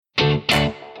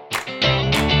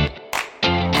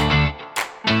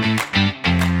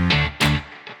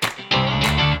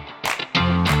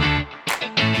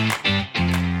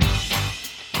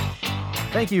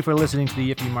Thank you for listening to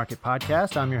the Iffy Market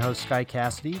Podcast. I'm your host, Sky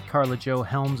Cassidy. Carla Jo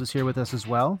Helms is here with us as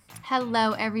well.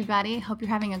 Hello, everybody. Hope you're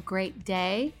having a great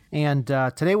day. And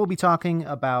today we'll be talking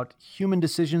about human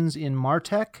decisions in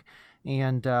MarTech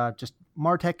and just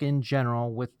MarTech in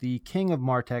general with the king of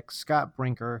MarTech, Scott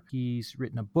Brinker. He's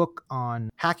written a book on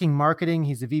hacking marketing.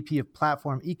 He's the VP of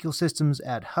Platform Ecosystems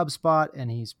at HubSpot,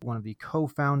 and he's one of the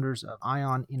co-founders of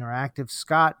Ion Interactive.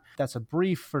 Scott, that's a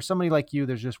brief, for somebody like you,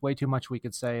 there's just way too much we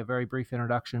could say, a very brief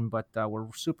introduction, but we're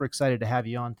super excited to have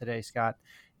you on today, Scott,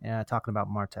 talking about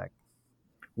MarTech.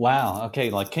 Wow. Okay.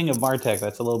 Like King of MarTech.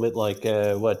 That's a little bit like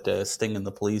Sting and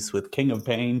the Police with King of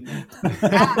Pain.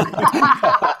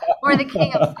 Or the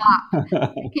King of Pop.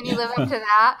 Can you live up to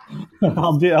that?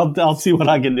 I'll see what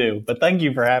I can do. But thank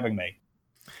you for having me.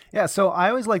 Yeah. So I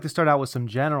always like to start out with some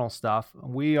general stuff.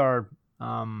 We are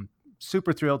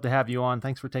super thrilled to have you on.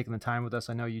 Thanks for taking the time with us.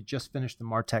 I know you just finished the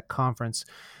MarTech conference.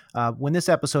 When this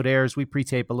episode airs, we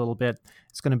pre-tape a little bit.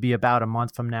 It's going to be about a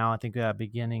month from now, I think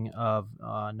beginning of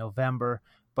November.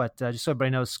 But just so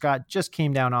everybody knows, Scott just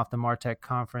came down off the MarTech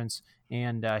conference,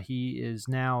 and he is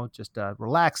now just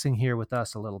relaxing here with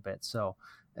us a little bit. So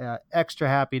extra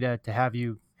happy to have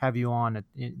you on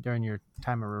during your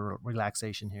time of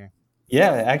relaxation here.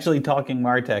 Yeah, actually talking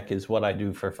MarTech is what I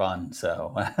do for fun.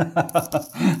 So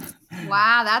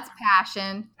wow, that's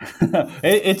passion.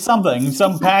 It's something,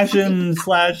 some passion /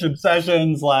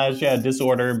 obsession /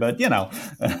 disorder, but you know.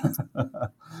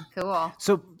 Cool.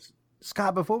 So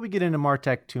Scott, before we get into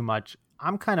MarTech too much,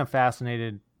 I'm kind of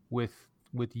fascinated with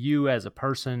you as a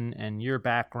person and your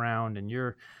background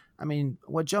and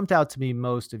what jumped out to me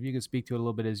most, if you could speak to it a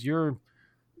little bit, is your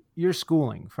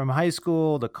schooling from high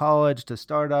school to college to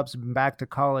startups and back to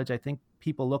college. I think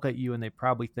people look at you and they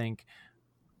probably think,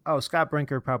 oh, Scott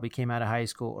Brinker probably came out of high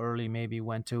school early, maybe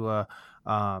went to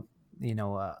an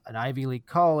Ivy League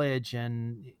college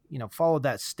and, followed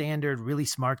that standard really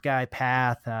smart guy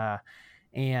path.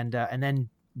 And then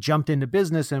jumped into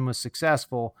business and was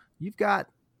successful. You've got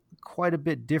quite a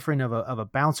bit different of a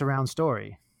bounce around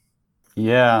story.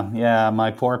 Yeah. My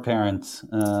poor parents.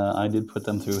 I did put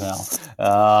them through hell.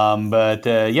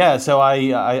 So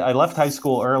I left high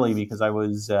school early because I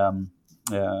was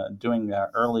doing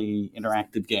early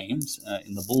interactive games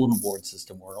in the bulletin board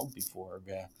system world before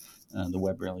the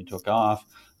web really took off.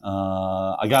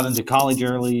 I got into college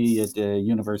early at the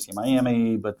University of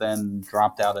Miami, but then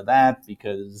dropped out of that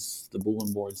because the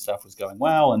bulletin board stuff was going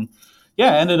well. And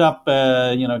ended up,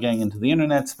 getting into the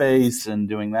internet space and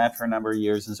doing that for a number of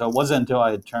years. And so it wasn't until I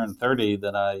had turned 30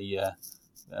 that I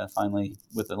finally,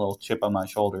 with a little chip on my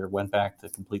shoulder, went back to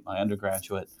complete my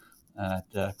undergraduate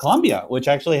at Columbia, which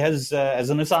actually has,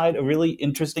 as an aside, a really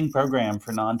interesting program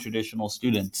for non-traditional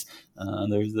students.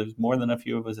 There's more than a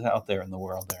few of us out there in the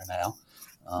world there now.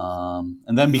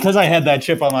 And then because I had that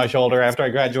chip on my shoulder after I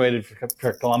graduated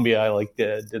for Columbia, I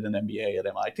did an MBA at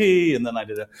MIT, and then I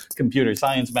did a computer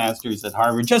science master's at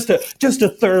Harvard just to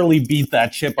thoroughly beat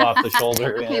that chip off the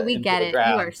shoulder. Okay, we get it. You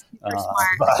are super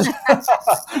smart.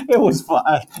 It was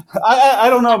fun. I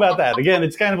don't know about that. Again,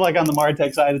 it's kind of like on the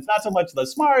MarTech side. It's not so much the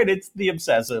smart; it's the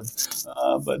obsessive.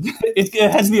 But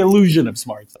it has the illusion of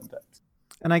smart sometimes.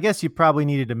 And I guess you probably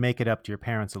needed to make it up to your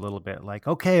parents a little bit. Like,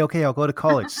 okay, I'll go to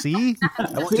college. See? I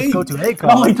won't just go to a college. It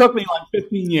only took me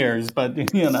 15 years, but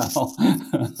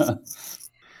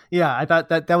Yeah, I thought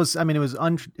that was,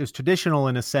 it was traditional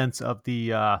in a sense of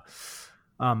the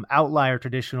outlier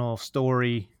traditional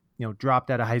story,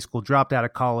 dropped out of high school, dropped out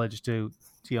of college to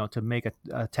make a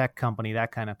tech company,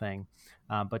 that kind of thing.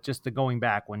 But just the going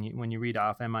back when you read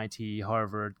off MIT,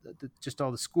 Harvard, just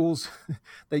all the schools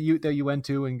that you went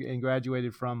to and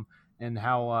graduated from, and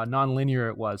how nonlinear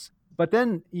it was. But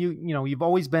then you've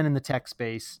always been in the tech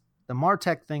space, the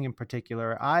MarTech thing in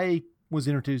particular. I was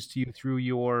introduced to you through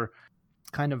your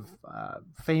kind of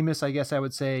famous, I guess I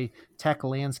would say, tech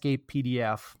landscape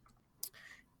PDF,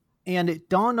 and it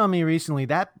dawned on me recently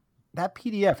that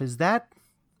PDF is that.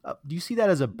 Do you see that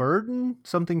as a burden?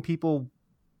 Something people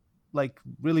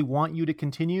really want you to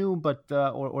continue, but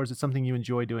or is it something you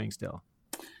enjoy doing still?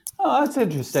 Oh, that's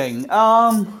interesting.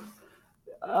 I'll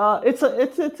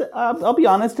be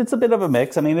honest, it's a bit of a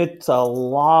mix. It's a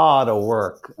lot of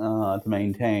work to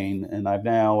maintain, and I've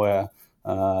now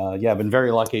been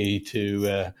very lucky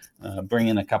to bring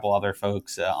in a couple other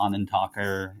folks, Anand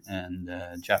Thakur and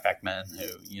Jeff Ekman, who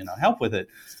help with it.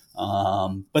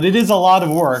 But it is a lot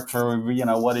of work for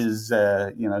what is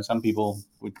some people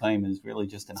would claim is really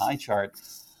just an eye chart.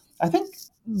 I think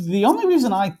the only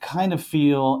reason I kind of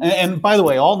feel, and by the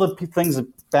way, all the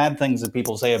bad things that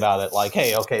people say about it, like,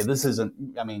 hey, okay, this isn't,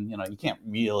 you can't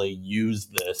really use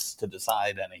this to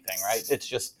decide anything, right? It's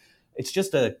just it's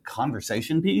just a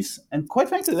conversation piece. And quite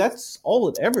frankly, that's all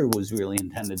it ever was really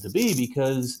intended to be,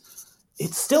 because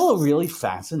it's still a really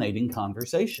fascinating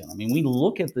conversation. I mean, we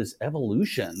look at this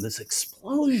evolution, this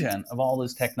explosion of all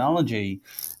this technology,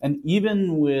 and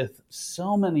even with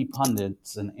so many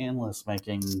pundits and analysts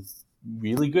making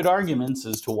really good arguments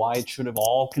as to why it should have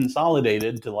all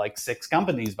consolidated to like 6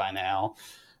 companies by now,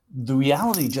 the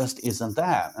reality just isn't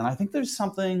that. And I think there's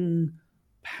something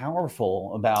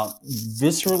powerful about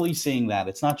viscerally seeing that.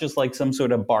 It's not just like some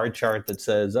sort of bar chart that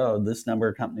says, oh, this number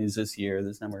of companies this year,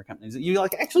 this number of companies. You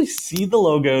like actually see the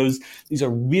logos. These are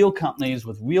real companies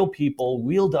with real people,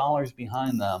 real dollars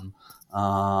behind them.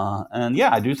 And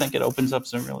yeah, I do think it opens up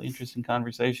some really interesting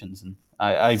conversations. And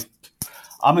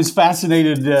I'm as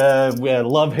fascinated,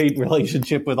 love-hate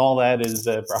relationship with all that as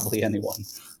probably anyone.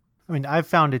 I mean, I've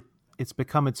found it's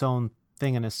become its own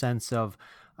thing in a sense of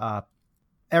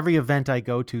every event I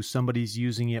go to, somebody's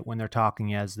using it when they're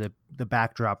talking as the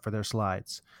backdrop for their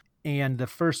slides. And the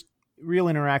first real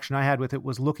interaction I had with it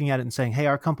was looking at it and saying, hey,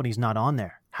 our company's not on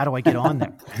there. How do I get on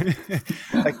there?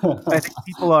 I think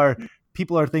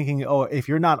people are thinking, oh, if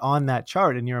you're not on that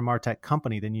chart and you're a MarTech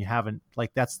company, then you haven't,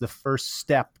 like, that's the first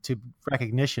step to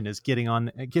recognition, is getting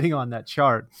on that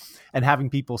chart and having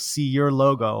people see your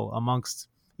logo amongst,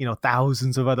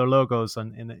 thousands of other logos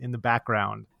in the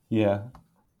background. Yeah.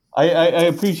 I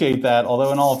appreciate that.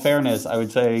 Although in all fairness, I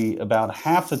would say about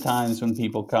half the times when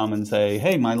people come and say,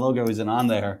 hey, my logo isn't on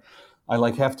there,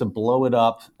 I have to blow it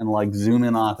up and zoom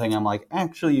in on a thing. I'm like,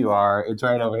 actually you are. It's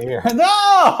right over here. No,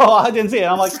 I didn't see it.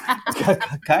 I'm like,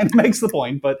 kind of makes the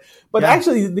point. But yeah.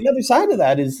 Actually the other side of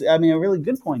that is, a really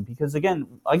good point, because again,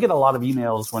 I get a lot of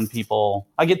emails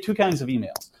I get 2 kinds of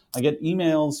emails. I get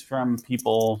emails from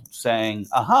people saying,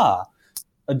 aha,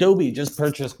 Adobe just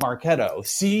purchased Marketo.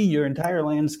 See, your entire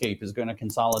landscape is going to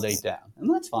consolidate down. And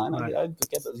that's fine. Right. I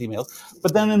get those emails.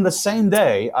 But then in the same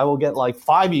day, I will get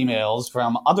 5 emails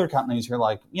from other companies who are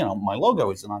like, my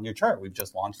logo isn't on your chart. We've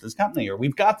just launched this company, or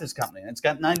we've got this company, and it's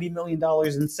got $90 million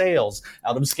in sales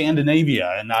out of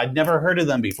Scandinavia, and I'd never heard of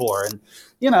them before. And,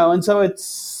 and so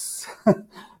it's,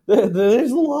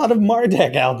 there's a lot of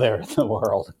MarTech out there in the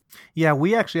world. Yeah,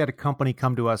 we actually had a company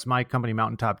come to us. My company,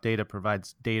 Mountaintop Data,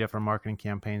 provides data for marketing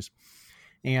campaigns.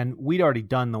 And we'd already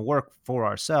done the work for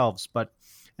ourselves.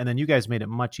 And then you guys made it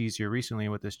much easier recently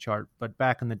with this chart. But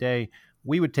back in the day,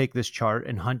 we would take this chart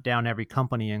and hunt down every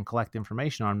company and collect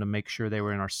information on them to make sure they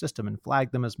were in our system and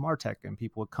flag them as MarTech. And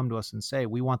people would come to us and say,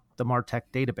 we want the MarTech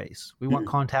database. We want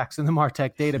contacts in the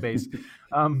MarTech database.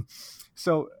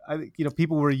 So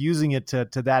people were using it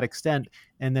to that extent.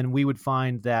 And then we would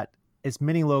find that as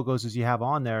many logos as you have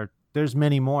on there, there's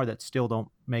many more that still don't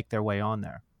make their way on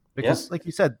there. Because like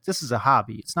you said, this is a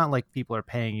hobby. It's not like people are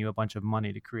paying you a bunch of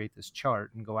money to create this chart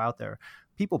and go out there.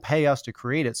 People pay us to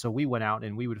create it. So we went out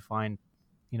and we would find,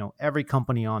 every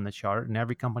company on the chart and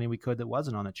every company we could that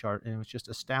wasn't on the chart. And it was just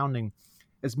astounding.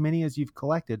 As many as you've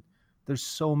collected, there's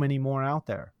so many more out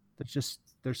there.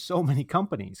 There's so many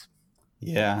companies.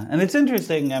 Yeah. And it's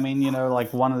interesting. I mean,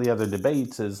 one of the other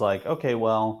debates is okay,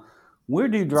 well, where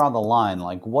do you draw the line?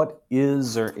 What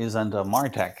is or isn't a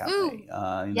MarTech company?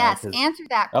 Yes, answer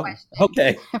that question.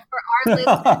 Okay. For our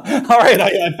listeners. All right,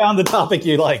 I found the topic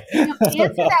you like. Answer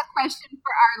that question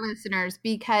for our listeners,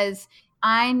 because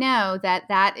I know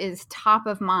that is top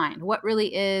of mind. What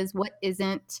really is, what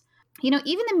isn't.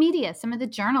 Even the media, some of the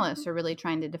journalists are really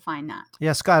trying to define that.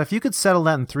 Yeah, Scott, if you could settle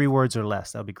that in 3 words or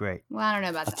less, that would be great. Well, I don't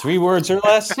know about that. 3 words or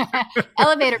less?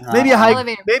 Elevator. Maybe a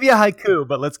haiku,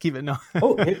 but let's keep it. No.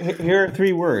 Here are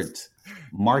 3 words.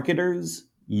 Marketers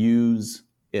use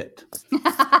it.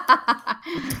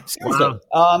 Seriously.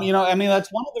 Wow.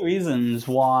 That's one of the reasons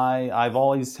why I've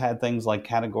always had things like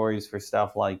categories for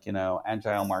stuff like,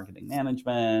 agile marketing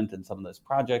management and some of this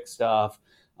project stuff.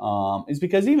 Is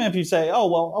because even if you say, oh,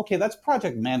 well, okay, that's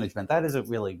project management, that isn't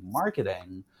really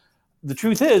marketing. The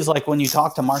truth is, when you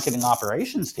talk to marketing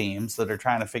operations teams that are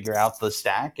trying to figure out the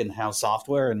stack and how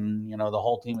software and, the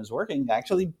whole team is working,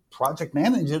 actually project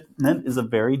management is a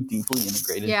very deeply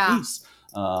integrated piece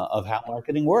of how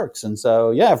marketing works. And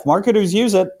so, if marketers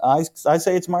use it, I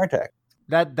say it's MarTech.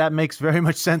 That makes very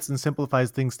much sense and simplifies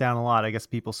things down a lot. I guess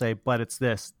people say, but it's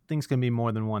this. Things can be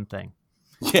more than one thing.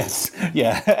 Yes.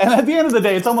 Yeah. And at the end of the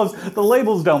day, it's almost the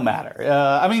labels don't matter.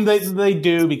 They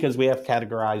do, because we have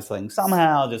categorized things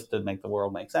somehow just to make the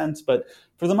world make sense. But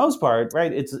for the most part,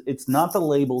 right, it's not the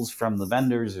labels from the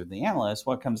vendors or the analysts.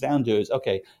 What it comes down to is,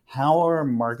 okay, how are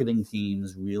marketing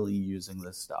teams really using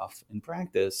this stuff in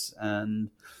practice? And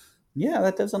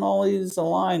that doesn't always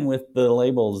align with the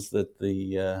labels that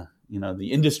the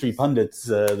industry pundits,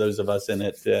 those of us in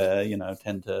it,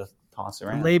 tend to toss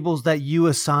around. Labels that you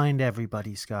assigned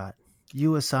everybody, Scott.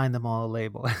 You assign them all a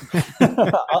label.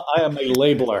 I am a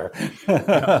labeler.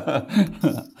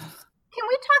 Can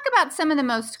we talk about some of the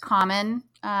most common,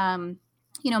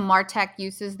 MarTech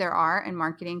uses there are in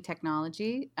marketing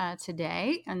technology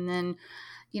today? And then,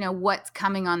 what's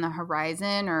coming on the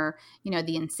horizon, or,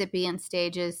 the incipient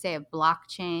stages, say, of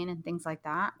blockchain and things like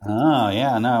that? Oh,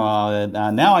 yeah. No,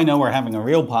 now I know we're having a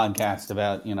real podcast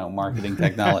about, marketing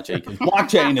technology, because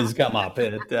blockchain has come up.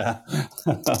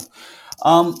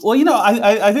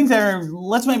 I think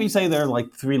let's maybe say there are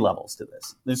like three levels to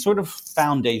this. There's sort of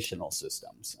foundational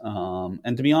systems.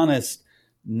 And to be honest,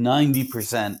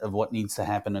 90% of what needs to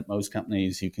happen at most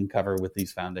companies you can cover with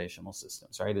these foundational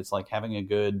systems, right? It's like having a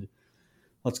good,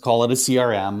 let's call it a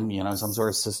CRM, some sort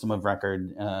of system of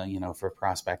record, for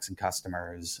prospects and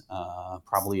customers,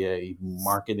 probably a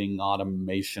marketing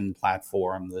automation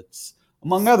platform that's,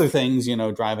 among other things,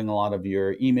 driving a lot of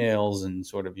your emails and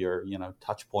sort of your,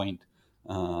 touch point,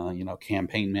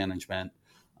 campaign management.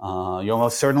 You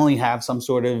almost certainly have some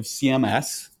sort of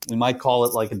CMS. We might call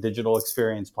it like a digital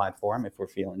experience platform if we're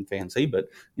feeling fancy, but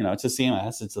it's a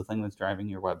CMS. It's the thing that's driving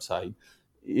your website.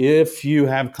 If you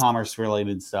have commerce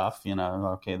related stuff,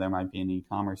 okay, there might be an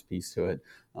e-commerce piece to it.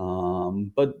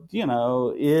 But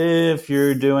if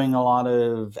you're doing a lot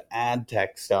of ad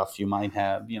tech stuff, you might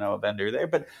have, a vendor there,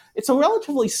 but it's a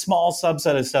relatively small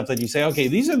subset of stuff that you say, okay,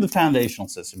 these are the foundational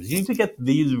systems. You need to get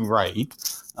these right.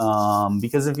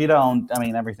 Because if you don't,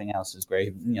 everything else is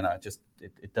great.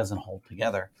 It doesn't hold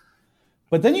together.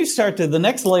 But then you start to, the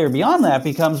next layer beyond that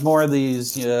becomes more of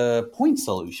these point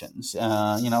solutions,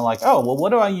 what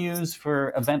do I use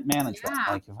for event management?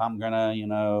 Yeah. Like if I'm going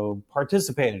to,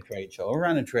 participate in a trade show or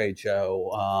run a trade show,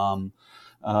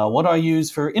 what do I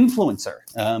use for influencer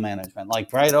management?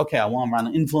 Like, right, okay, I want to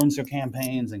run influencer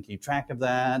campaigns and keep track of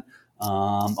that.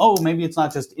 Maybe it's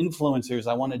not just influencers.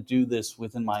 I want to do this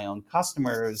within my own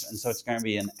customers. And so it's going to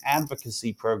be an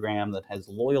advocacy program that has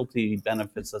loyalty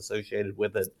benefits associated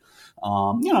with it.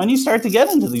 And you start to get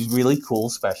into these really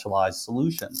cool specialized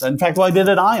solutions. In fact, what I did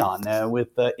at Ion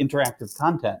with interactive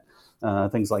content,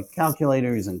 things like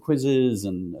calculators and quizzes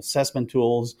and assessment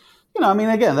tools.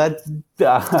 Again, that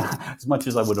as much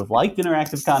as I would have liked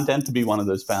interactive content to be one of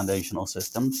those foundational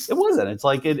systems, it wasn't. It's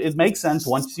like it makes sense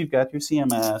once you've got your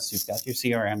CMS, you've got your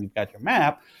CRM, you've got your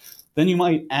map, then you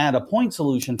might add a point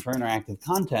solution for interactive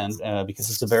content because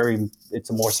it's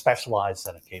a more specialized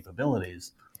set of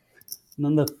capabilities. And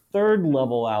then the third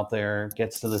level out there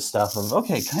gets to the stuff of,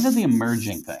 okay, kind of the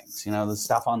emerging things, the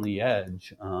stuff on the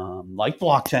edge, like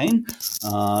blockchain,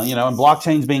 and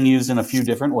blockchain's being used in a few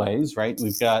different ways, right?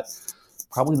 We've got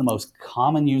probably the most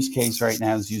common use case right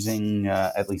now is using,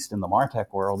 at least in the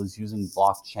MarTech world, is using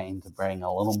blockchain to bring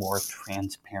a little more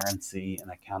transparency and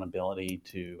accountability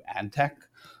to ad tech.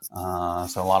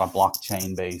 So a lot of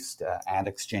blockchain-based ad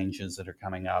exchanges that are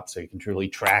coming up, so you can truly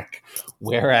track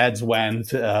where ads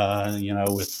went,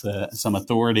 with some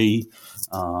authority.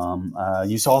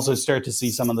 You also start to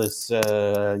see some of this,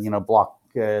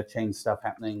 blockchain stuff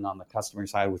happening on the customer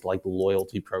side with like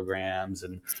loyalty programs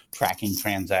and tracking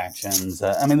transactions.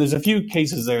 There's a few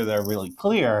cases there that are really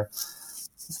clear.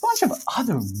 There's a bunch of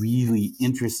other really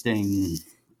interesting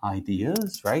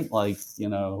ideas, right? Like,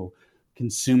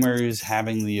 consumers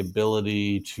having the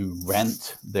ability to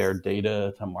rent their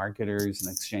data to marketers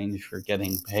in exchange for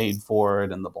getting paid for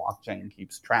it. And the blockchain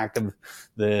keeps track of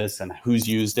this and who's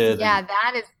used it. Yeah,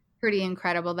 that is pretty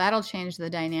incredible. That'll change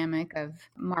the dynamic of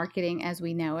marketing as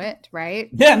we know it, right?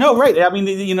 Yeah, no, right.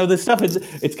 This stuff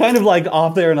it's kind of like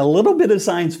off there in a little bit of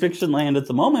science fiction land at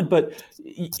the moment, but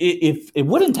if it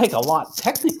wouldn't take a lot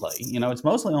technically, it's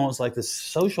mostly almost like this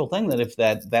social thing that if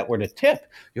that were to tip,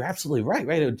 you're absolutely right?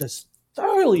 It would just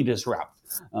thoroughly disrupt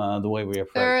the way we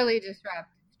approach. Thoroughly disrupt.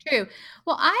 True.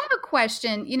 Well, I have a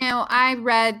question. I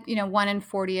read, 1 in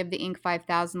 40 of the Inc.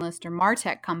 5000 list are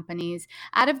MarTech companies.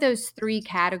 Out of those three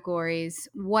categories,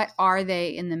 what are they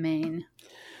in the main?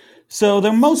 So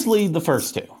they're mostly the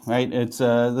first two, right? It's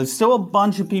there's still a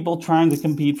bunch of people trying to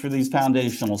compete for these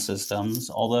foundational systems.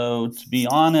 Although, to be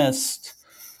honest,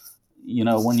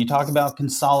 when you talk about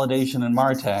consolidation in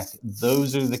MarTech,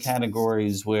 those are the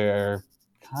categories where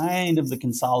kind of the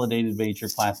consolidated major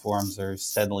platforms are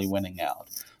steadily winning out.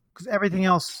 Because everything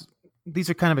else, these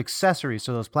are kind of accessories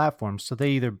to those platforms. So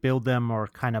they either build them or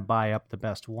kind of buy up the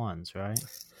best ones, right?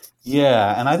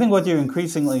 Yeah. And I think what you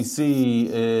increasingly see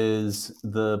is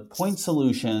the point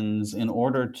solutions, in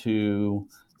order to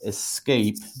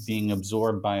escape being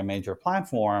absorbed by a major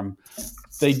platform,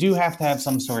 they do have to have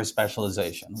some sort of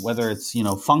specialization, whether it's,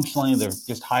 functionally, they're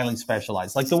just highly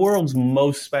specialized. Like the world's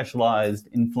most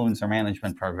specialized influencer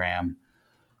management program.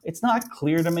 It's not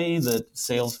clear to me that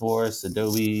Salesforce,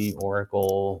 Adobe,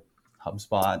 Oracle,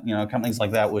 HubSpot, companies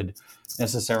like that would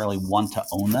necessarily want to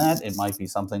own that. It might be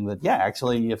something that,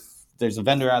 actually, if there's a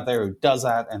vendor out there who does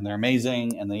that and they're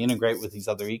amazing and they integrate with these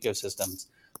other ecosystems,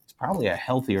 it's probably a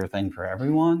healthier thing for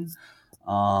everyone.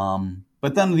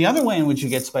 But then the other way in which you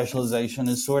get specialization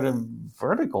is sort of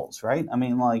verticals, right? I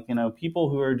mean, people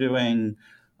who are doing,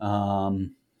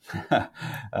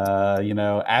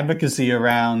 advocacy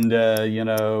around,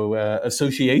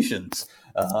 associations.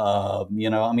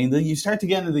 You start to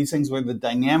get into these things where the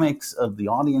dynamics of the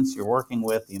audience you're working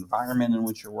with, the environment in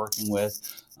which you're working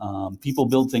with, people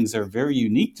build things that are very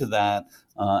unique to that.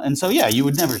 And so, you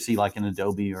would never see like an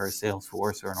Adobe or a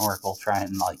Salesforce or an Oracle try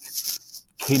and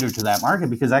cater to that market,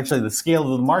 because actually the scale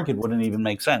of the market wouldn't even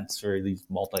make sense for these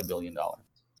multi-billion-dollar.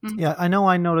 Yeah, I know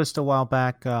I noticed a while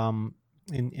back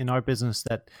in our business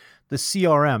that the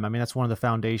CRM, I mean, that's one of the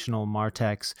foundational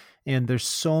MarTechs, and there's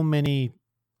so many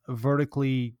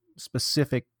vertically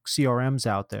specific CRMs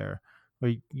out there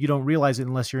where you don't realize it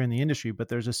unless you're in the industry, but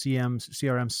there's a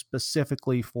CRM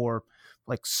specifically for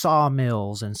like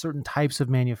sawmills and certain types of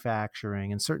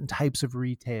manufacturing and certain types of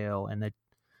retail. And that,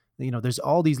 there's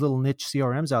all these little niche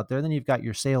CRMs out there. Then you've got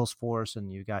your Salesforce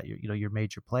and you've got your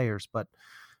major players, but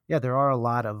yeah, there are a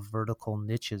lot of vertical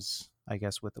niches, I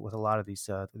guess, with a lot of these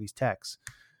techs.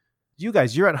 You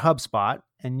guys, you're at HubSpot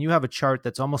and you have a chart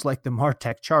that's almost like the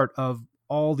MarTech chart of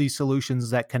all these solutions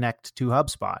that connect to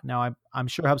HubSpot. Now, I'm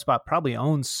sure HubSpot probably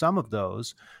owns some of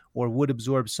those or would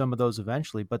absorb some of those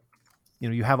eventually, but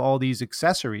you have all these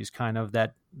accessories kind of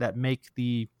that make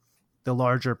the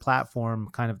larger platform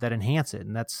kind of that enhance it,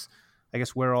 and that's, I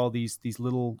guess, where all these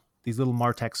little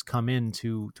MarTechs come in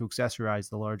to accessorize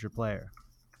the larger player.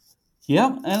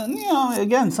 Yeah, and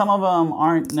again, some of them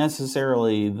aren't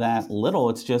necessarily that little.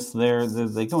 It's just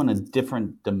they go in a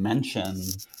different dimension,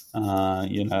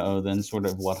 than sort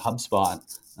of what HubSpot,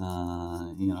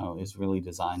 is really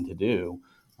designed to do.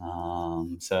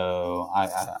 So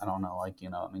I don't know,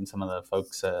 some of the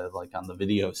folks on the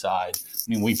video side,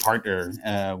 we partner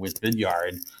with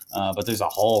Vidyard, but there's a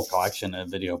whole collection of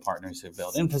video partners who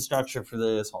build infrastructure for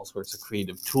this, all sorts of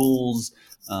creative tools,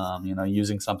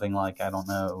 using something like,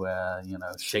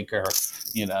 Shaker,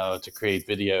 to create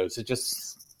videos.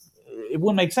 It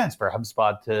wouldn't make sense for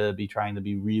HubSpot to be trying to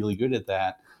be really good at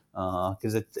that.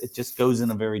 Because it just goes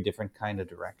in a very different kind of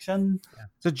direction. Yeah.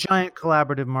 It's a giant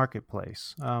collaborative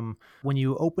marketplace. When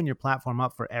you open your platform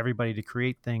up for everybody to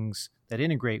create things that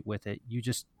integrate with it, you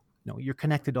just, you're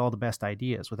connected to all the best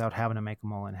ideas without having to make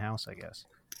them all in-house, I guess.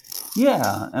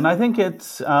 Yeah, and I think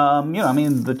it's,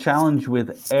 the challenge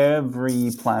with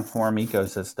every platform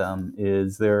ecosystem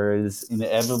is there is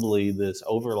inevitably this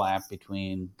overlap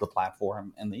between the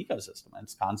platform and the ecosystem. And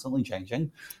it's constantly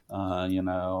changing,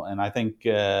 and I think,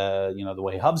 the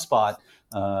way HubSpot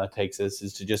takes this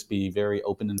is to just be very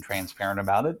open and transparent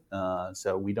about it.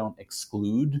 So we don't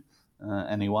exclude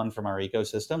anyone from our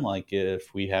ecosystem. Like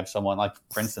if we have someone, like,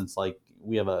 for instance, like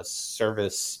we have a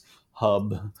service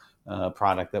hub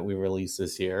product that we released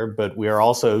this year, but we are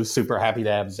also super happy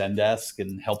to have Zendesk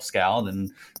and Help Scout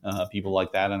and people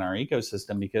like that in our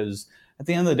ecosystem, because at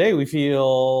the end of the day, we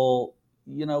feel,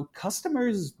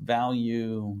 customers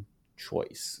value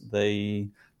choice. They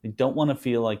don't want to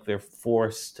feel like they're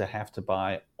forced to have to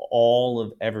buy all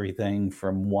of everything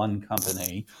from one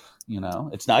company.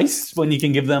 It's nice when you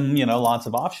can give them, lots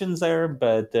of options there,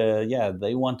 but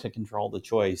they want to control the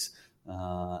choice.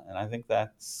 And I think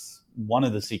that's one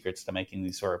of the secrets to making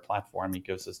these sort of platform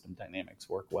ecosystem dynamics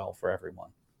work well for everyone.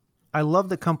 I love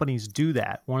that companies do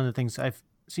that. One of the things I've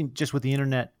seen just with the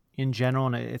internet in general,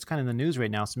 and it's kind of in the news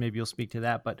right now, so maybe you'll speak to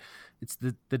that, but it's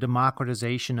the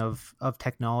democratization of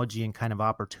technology and kind of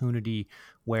opportunity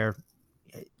where,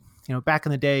 back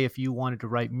in the day, if you wanted to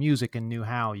write music and knew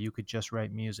how, you could just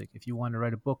write music. If you wanted to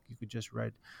write a book, you could just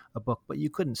write a book, but you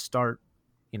couldn't start,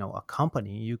 a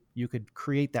company. You could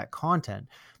create that content.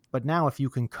 But now if you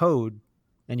can code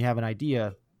and you have an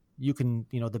idea, you can,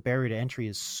 the barrier to entry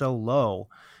is so low.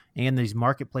 And these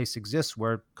marketplaces exist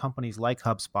where companies like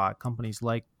HubSpot, companies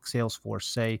like Salesforce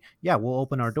say, yeah, we'll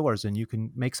open our doors and you can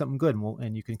make something good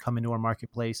and you can come into our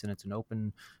marketplace, and it's an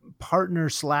open partner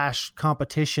 /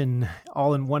 competition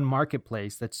all in one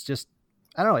marketplace. That's just,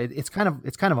 I don't know, it's kind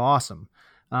of awesome.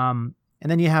 And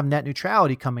then you have net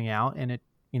neutrality coming out, and it,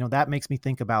 that makes me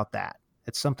think about that.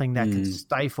 It's something that can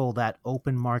stifle that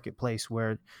open marketplace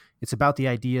where it's about the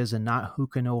ideas and not who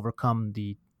can overcome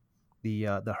the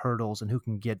hurdles and who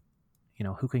can get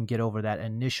over that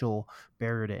initial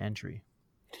barrier to entry.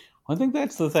 Well, I think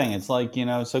that's the thing. It's like,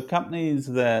 so companies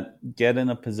that get in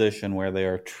a position where they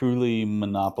are truly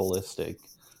monopolistic,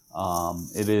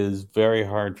 it is very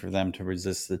hard for them to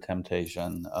resist the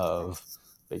temptation of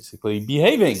basically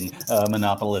behaving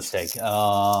monopolistic.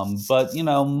 But,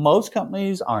 most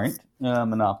companies aren't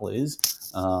monopolies.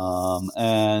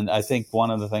 And I think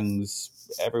one of the things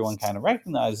everyone kind of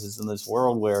recognizes in this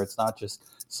world where it's not just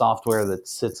software that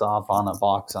sits off on a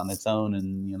box on its own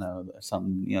and,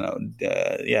 some,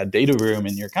 data room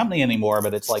in your company anymore,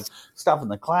 but it's like stuff in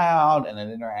the cloud and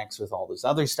it interacts with all this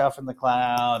other stuff in the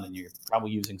cloud. And you're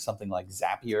probably using something like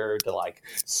Zapier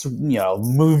to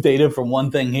move data from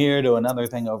one thing here to another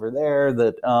thing over there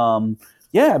that,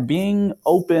 being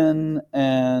open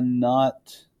and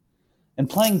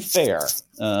playing fair,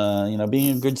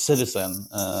 being a good citizen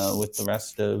with the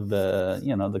rest of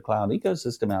the cloud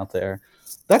ecosystem out there.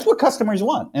 That's what customers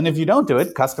want. And if you don't do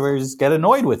it, customers get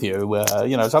annoyed with you.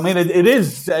 So I mean,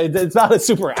 it's not a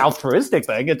super altruistic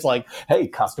thing. It's like, hey,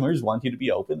 customers want you to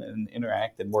be open and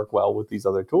interact and work well with these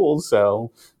other tools.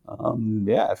 So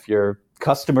if you're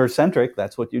customer centric,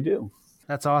 that's what you do.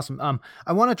 That's awesome.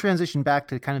 I want to transition back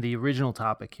to kind of the original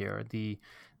topic here, the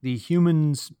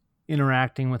humans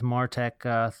interacting with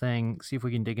MarTech thing. See if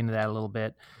we can dig into that a little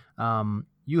bit.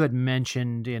 You had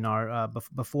mentioned in our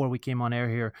before we came on air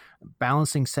here,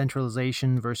 balancing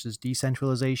centralization versus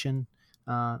decentralization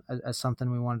as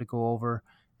something we wanted to go over,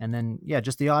 and then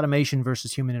just the automation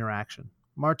versus human interaction.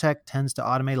 MarTech tends to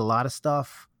automate a lot of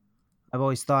stuff. I've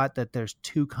always thought that there's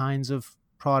two kinds of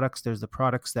products. There's the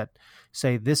products that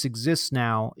say this exists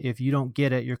now. If you don't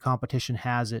get it, your competition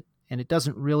has it, and it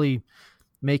doesn't really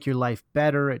make your life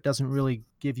better. It doesn't really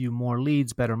give you more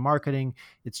leads, better marketing.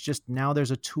 It's just now there's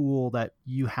a tool that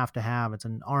you have to have. It's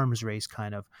an arms race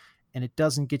kind of, and it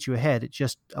doesn't get you ahead. It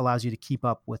just allows you to keep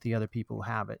up with the other people who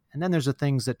have it. And then there's the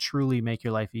things that truly make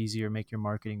your life easier, make your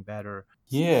marketing better.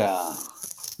 Yeah.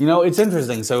 It's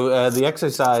interesting. So the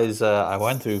exercise I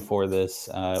went through for this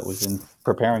was in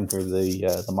preparing for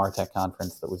the MarTech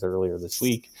conference that was earlier this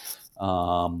week.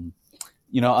 I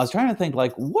was trying to think,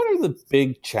 what are the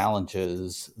big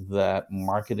challenges that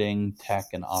marketing, tech,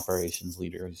 and operations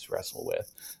leaders wrestle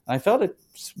with? And I felt it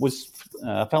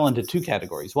fell into two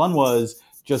categories. One was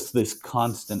just this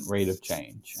constant rate of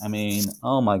change. I mean,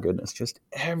 oh my goodness, just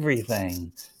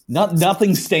everything.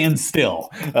 Nothing stands still,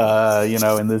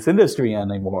 in this industry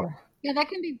anymore. Yeah, that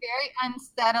can be very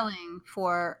unsettling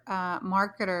for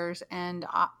marketers and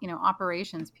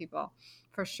operations people,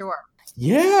 for sure.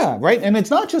 Yeah, right. And it's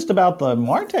not just about the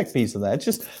MarTech piece of that. It's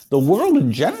just the world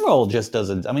in general just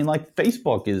doesn't. I mean,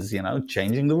 Facebook is,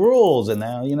 changing the rules. And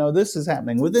now, this is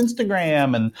happening with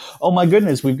Instagram. And oh my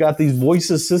goodness, we've got these voice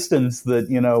assistants that,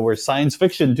 were science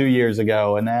fiction 2 years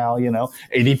ago. And now,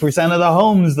 80% of the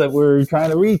homes that we're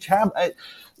trying to reach have.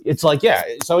 It's like, yeah.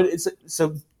 So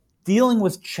dealing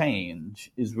with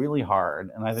change is really hard.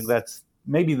 And I think that's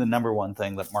maybe the number one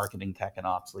thing that marketing, tech, and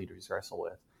ops leaders wrestle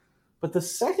with. But the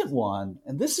second one,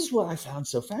 and this is what I found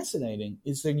so fascinating,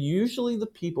 is they're usually the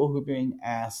people who are being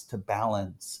asked to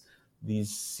balance these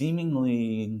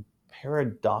seemingly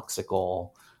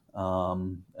paradoxical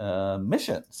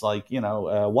missions.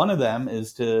 One of them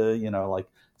is to,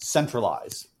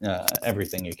 centralize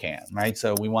everything you can, right?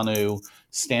 So we want to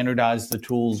standardize the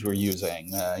tools we're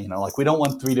using. We don't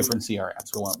want 3 different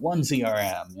CRMs. We want one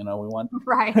CRM. We want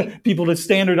people to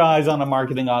standardize on a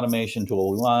marketing automation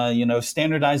tool. We want,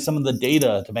 standardize some of the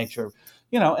data to make sure,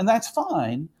 and that's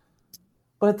fine.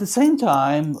 But at the same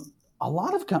time, a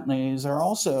lot of companies are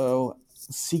also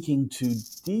seeking to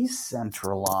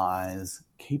decentralize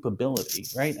capability,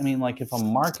 right? I mean, if a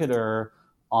marketer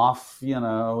off,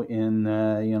 in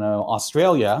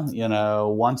Australia,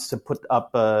 wants to put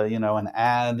up, an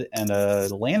ad and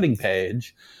a landing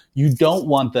page, you don't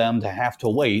want them to have to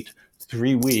wait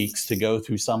 3 weeks to go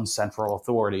through some central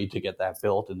authority to get that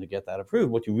built and to get that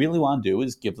approved. What you really want to do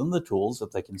is give them the tools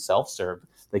that they can self-serve.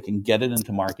 They can get it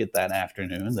into market that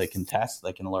afternoon. They can test,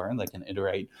 they can learn, they can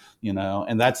iterate,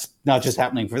 and that's not just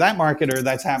happening for that marketer.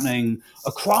 That's happening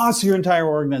across your entire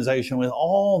organization with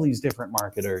all these different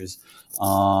marketers.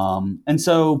 And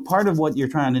so part of what you're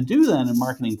trying to do then in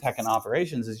marketing, tech, and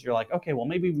operations is you're like, okay, well,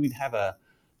 maybe we'd have a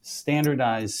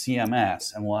standardized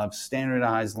CMS, and we'll have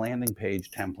standardized landing page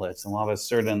templates, and we'll have a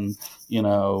certain,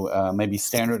 maybe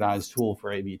standardized tool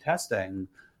for A/B testing.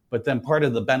 But then part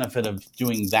of the benefit of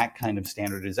doing that kind of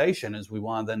standardization is we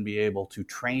want to then be able to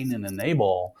train and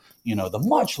enable, the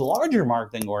much larger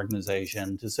marketing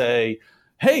organization to say,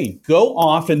 hey, go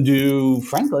off and do,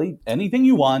 frankly, anything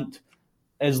you want,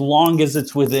 as long as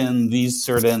it's within these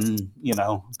certain,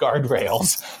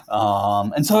 guardrails.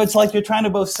 And so it's like you're trying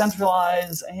to both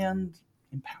centralize and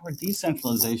empower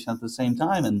decentralization at the same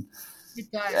time. And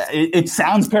It does. It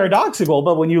sounds paradoxical,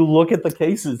 but when you look at the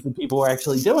cases that people are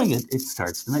actually doing it, it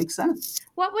starts to make sense.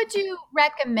 What would you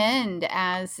recommend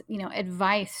as,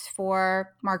 advice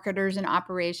for marketers and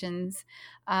operations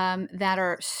that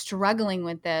are struggling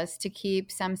with this to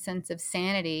keep some sense of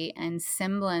sanity and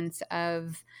semblance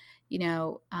of,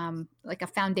 like a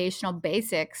foundational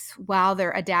basics while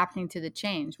they're adapting to the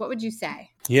change? What would you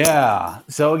say? Yeah.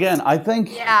 So again, I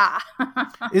think. Yeah.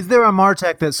 Is there a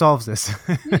MarTech that solves this?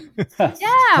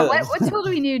 Yeah. What tool do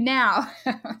we need now?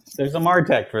 There's a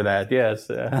MarTech for that. Yes.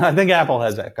 I think Apple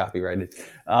has that copyrighted.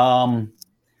 I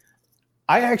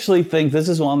actually think this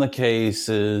is one of the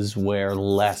cases where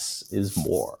less is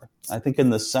more. I think in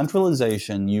the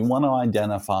centralization, you want to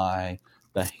identify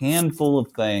the handful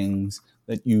of things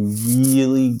that you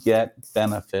really get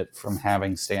benefit from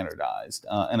having standardized.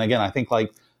 And again, I think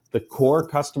like the core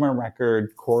customer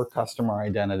record, core customer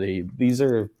identity,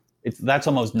 that's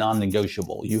almost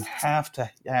non-negotiable. You have to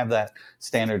have that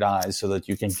standardized so that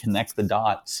you can connect the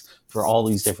dots for all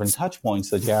these different touch points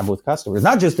that you have with customers,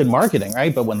 not just in marketing,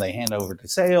 right? But when they hand over to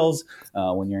sales,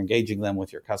 when you're engaging them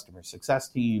with your customer success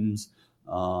teams,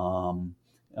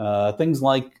 things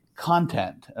like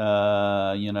content,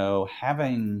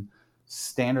 having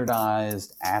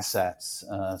standardized assets,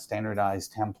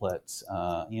 standardized templates.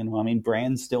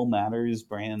 Brand still matters.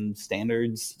 Brand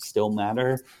standards still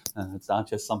matter. It's not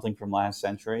just something from last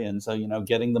century. And so,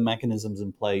 getting the mechanisms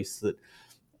in place that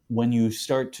when you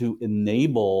start to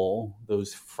enable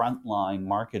those frontline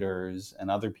marketers and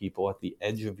other people at the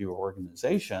edge of your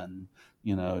organization,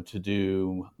 to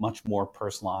do much more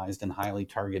personalized and highly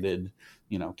targeted,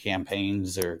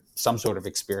 campaigns or some sort of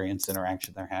experience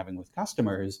interaction they're having with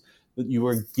customers, that you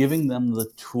are giving them the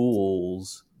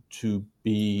tools to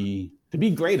be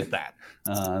great at that.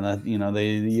 That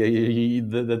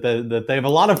they have a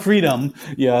lot of freedom,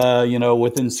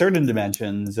 within certain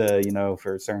dimensions,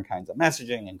 for certain kinds of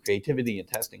messaging and creativity and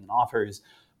testing and offers.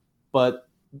 But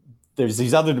there's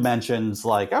these other dimensions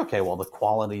like, okay, well, the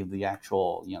quality of the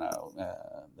actual,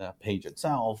 the page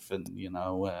itself, and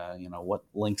what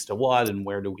links to what, and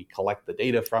where do we collect the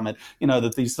data from it?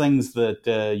 That these things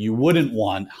that you wouldn't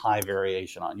want high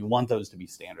variation on, you want those to be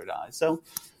standardized. So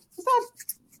it's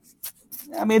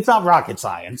not rocket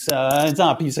science. It's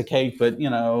not a piece of cake, but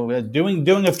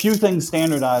doing a few things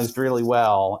standardized really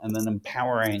well, and then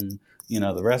empowering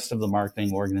the rest of the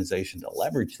marketing organization to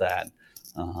leverage that.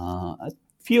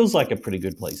 It feels like a pretty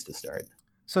good place to start.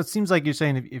 So it seems like you're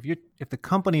saying if the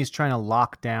company is trying to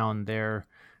lock down their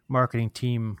marketing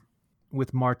team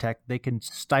with MarTech, they can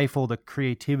stifle the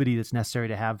creativity that's necessary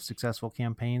to have successful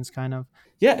campaigns, kind of.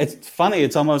 Yeah, it's funny.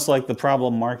 It's almost like the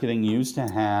problem marketing used to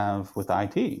have with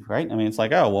IT, right? It's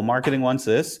like, oh, well, marketing wants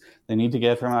this. They need to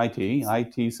get from IT.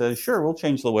 IT says, sure, we'll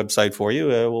change the website for you.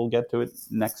 We'll get to it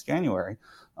next January.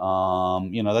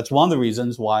 That's one of the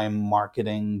reasons why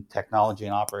marketing, technology,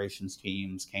 and operations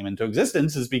teams came into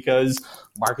existence, is because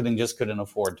marketing just couldn't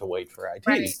afford to wait for IT.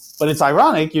 Right. But it's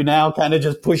ironic, you now kind of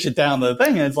just push it down the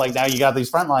thing, and it's like now you got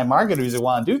these frontline marketers who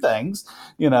want to do things,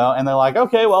 and they're like,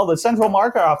 okay, well, the central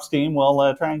market ops team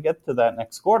will try and get to that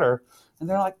next quarter, and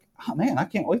they're like, oh man, I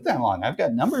can't wait that long. I've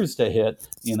got numbers to hit.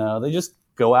 They just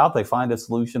go out, they find a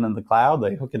solution in the cloud,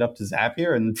 they hook it up to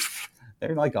Zapier, and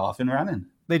they're like off and running.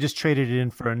 They just traded it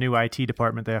in for a new IT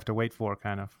department they have to wait for,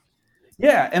 kind of.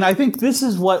 Yeah, and I think this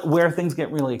is where things get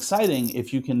really exciting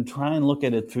if you can try and look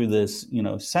at it through this,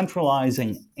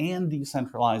 centralizing and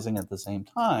decentralizing at the same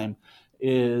time,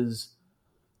 is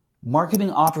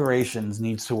marketing operations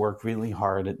needs to work really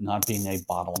hard at not being a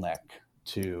bottleneck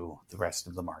to the rest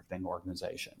of the marketing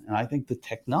organization. And I think the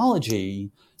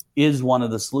technology is one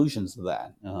of the solutions to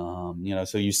that.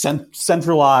 So you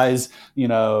centralize,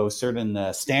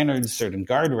 certain standards, certain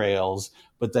guardrails,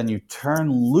 but then you turn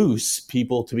loose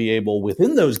people to be able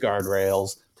within those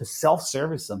guardrails to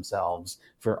self-service themselves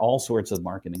for all sorts of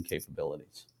marketing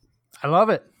capabilities. I love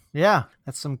it. Yeah,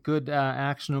 that's some good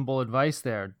actionable advice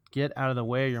there. Get out of the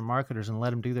way of your marketers and let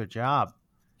them do their job.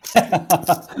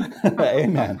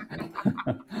 Amen.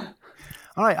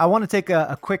 All right, I want to take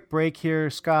a quick break here,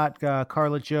 Scott,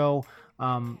 Carla, Joe.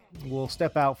 We'll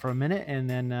step out for a minute, and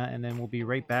then we'll be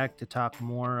right back to talk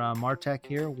more MarTech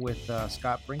here with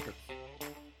Scott Brinker.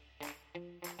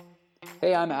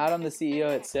 Hey, I'm Adam, the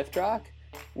CEO at SiftRock.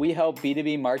 We help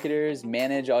B2B marketers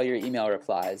manage all your email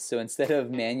replies. So instead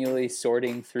of manually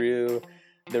sorting through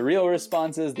the real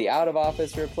responses, the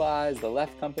out-of-office replies, the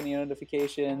left company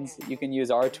notifications, you can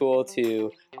use our tool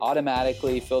to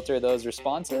automatically filter those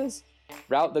responses,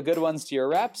 route the good ones to your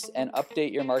reps, and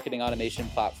update your marketing automation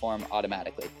platform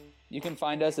automatically. You can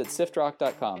find us at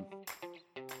siftrock.com.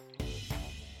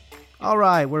 All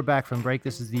right, we're back from break.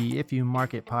 This is the If You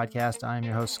Market podcast. I'm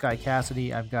your host, Sky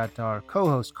Cassidy. I've got our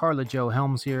co-host, Carla Jo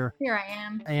Helms here. Here I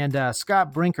am. And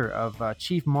Scott Brinker of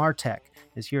Chief Martech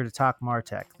is here to talk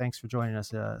Martech. Thanks for joining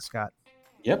us, Scott.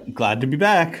 Yep, glad to be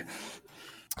back.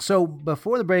 So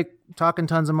before the break, talking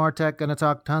tons of MarTech, going to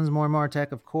talk tons more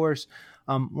MarTech, of course.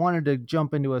 Wanted to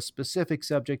jump into a specific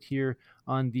subject here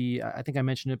on the, I think I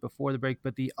mentioned it before the break,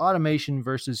 but the automation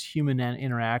versus human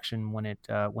interaction when it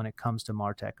comes to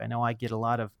MarTech. I know I get a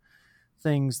lot of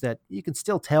things that you can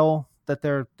still tell that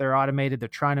they're automated. They're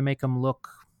trying to make them look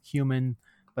human.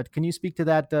 But can you speak to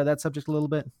that subject a little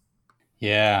bit?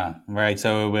 Yeah, right.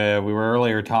 So we were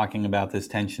earlier talking about this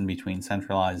tension between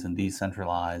centralized and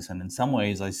decentralized. And in some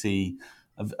ways, I see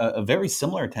a very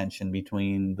similar tension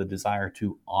between the desire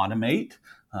to automate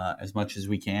as much as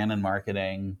we can in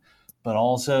marketing, but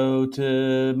also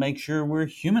to make sure we're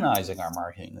humanizing our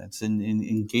marketing. That's in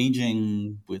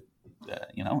engaging with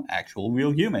actual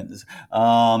real humans.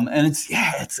 And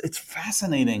it's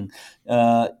fascinating.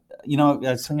 I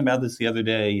was thinking about this the other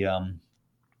day.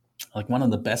 Like one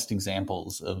of the best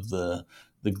examples of the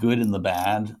good and the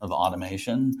bad of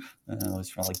automation was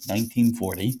from like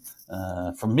 1940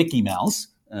 from Mickey Mouse.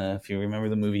 If you remember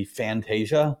the movie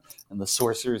Fantasia and the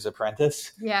Sorcerer's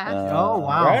Apprentice. Yeah. Oh,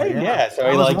 wow. Right? Yeah. So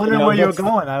I was wondering where you were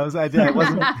going. I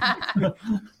wasn't.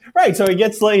 Right. So he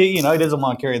gets he doesn't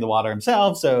want to carry the water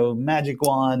himself. So magic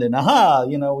wand and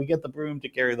we get the broom to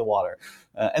carry the water.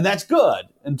 And that's good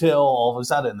until all of a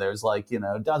sudden there's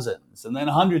dozens and then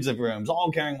hundreds of brooms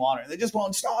all carrying water. They just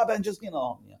won't stop and just.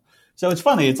 So it's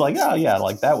funny. It's like, oh, yeah,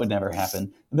 like that would never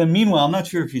happen. And then meanwhile, I'm not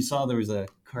sure if you saw there was a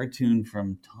cartoon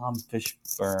from Tom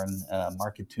Fishburne,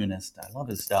 Marketunist. I love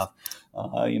his stuff.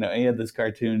 He had this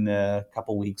cartoon a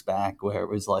couple weeks back where it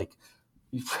was like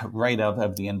right up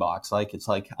of the inbox. Like, it's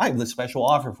like, I have this special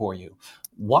offer for you.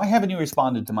 Why haven't you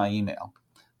responded to my email?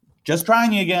 Just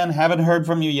trying you again. Haven't heard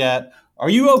from you yet. Are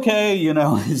you okay?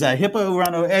 Is that hippo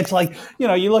run over? It's like, you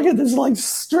look at this like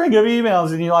string of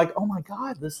emails and you're like, oh my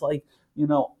God, this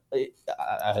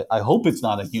I hope it's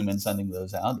not a human sending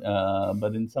those out,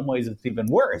 but in some ways it's even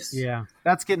worse. Yeah,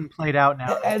 that's getting played out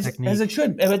now. As it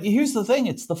should. But here's the thing.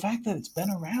 It's the fact that it's been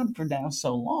around for now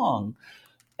so long.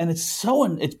 And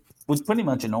it was pretty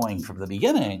much annoying from the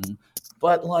beginning.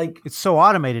 But it's so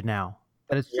automated now.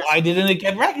 Why didn't it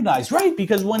get recognized? Right,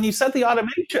 because when you set the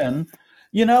automation,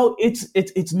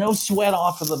 it's no sweat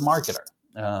off of the marketer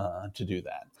to do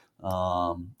that.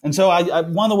 And so I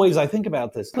one of the ways I think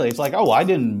about this, it's like, oh, I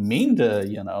didn't mean to,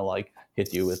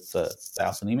 hit you with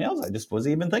 1,000 emails. I just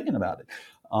wasn't even thinking about it.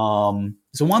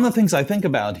 So one of the things I think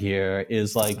about here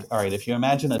is like, all right, if you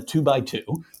imagine a 2x2,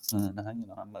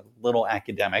 I'm a little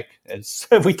academic, as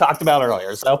we talked about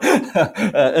earlier. So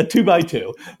a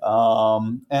 2x2.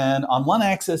 And on one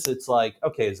axis, it's like,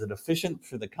 okay, is it efficient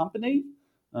for the company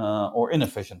or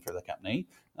inefficient for the company?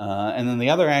 And then the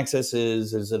other axis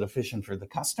is it efficient for the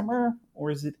customer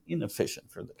or is it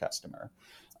inefficient for the customer?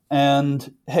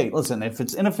 And hey, listen, if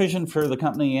it's inefficient for the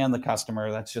company and the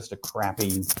customer, that's just a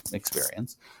crappy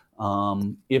experience.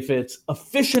 If it's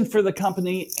efficient for the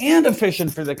company and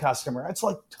efficient for the customer, it's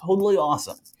like totally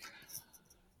awesome.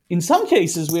 In some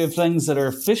cases, we have things that are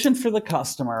efficient for the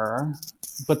customer,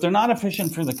 but they're not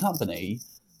efficient for the company.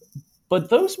 But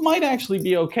those might actually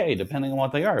be okay, depending on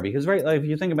what they are. Because, right, like if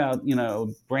you think about,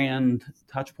 brand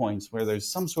touch points where there's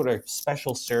some sort of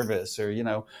special service or,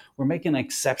 we're making an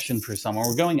exception for someone,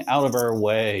 we're going out of our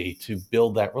way to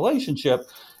build that relationship.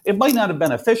 It might not have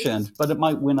been efficient, but it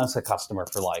might win us a customer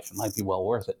for life. It might be well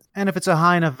worth it. And if it's a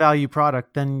high enough value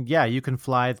product, then, yeah, you can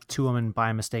fly to them and buy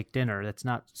a mistake dinner. That's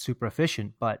not super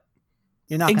efficient, but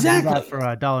you're not going to do that for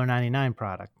a $1.99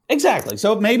 product. Exactly.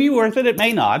 So it may be worth it. It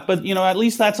may not. But, at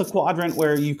least that's a quadrant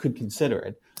where you could consider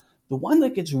it. The one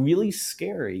that gets really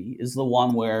scary is the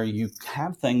one where you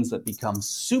have things that become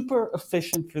super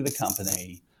efficient for the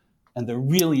company and they're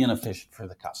really inefficient for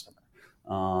the customer.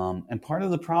 And part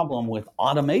of the problem with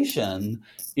automation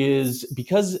is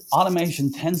because automation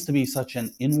tends to be such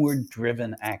an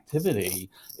inward-driven activity,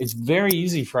 it's very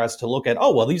easy for us to look at,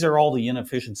 oh, well, these are all the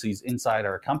inefficiencies inside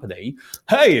our company.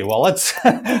 Hey, well, let's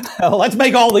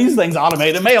make all these things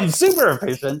automated, make them super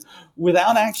efficient,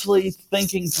 without actually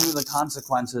thinking through the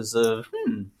consequences of,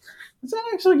 is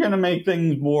that actually going to make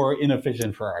things more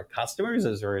inefficient for our customers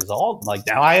as a result? Like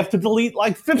now I have to delete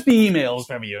like 50 emails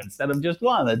from you instead of just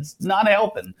one. That's not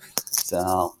helping.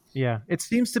 So yeah, it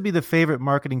seems to be the favorite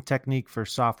marketing technique for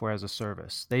software as a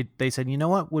service. They said, you know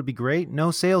what would be great? No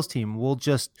sales team. We'll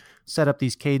just set up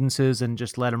these cadences and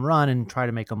just let them run and try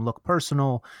to make them look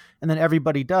personal. And then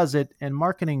everybody does it. And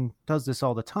marketing does this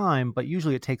all the time, but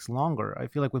usually it takes longer. I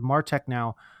feel like with MarTech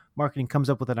now, marketing comes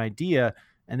up with an idea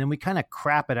and then we kind of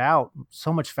crap it out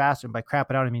so much faster. And by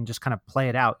crap it out, I mean just kind of play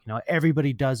it out.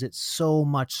 Everybody does it so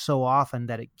much so often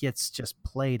that it gets just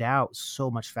played out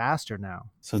so much faster now.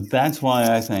 So that's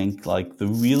why I think like the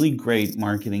really great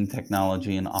marketing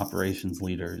technology and operations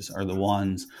leaders are the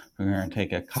ones who are going to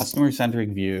take a customer-centric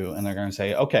view, and they're going to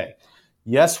say, okay,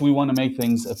 yes, we want to make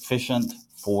things efficient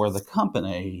for the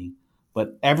company,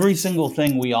 but every single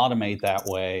thing we automate that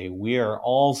way, we are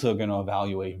also going to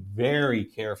evaluate very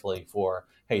carefully for,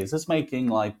 hey, is this making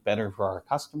life better for our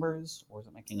customers, or is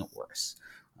it making it worse?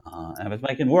 And if it's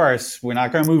making it worse, we're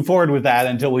not going to move forward with that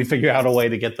until we figure out a way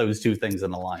to get those two things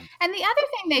in line. And the other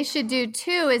thing they should do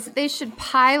too is they should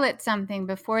pilot something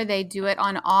before they do it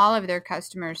on all of their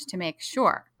customers to make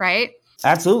sure, right?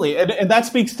 Absolutely. And that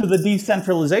speaks to the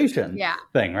decentralization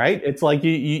thing, right? It's like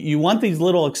you want these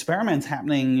little experiments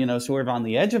happening, sort of on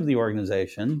the edge of the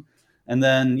organization. And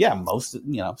then,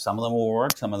 some of them will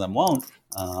work, some of them won't.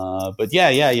 But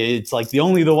it's like the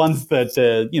ones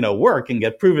that, work and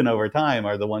get proven over time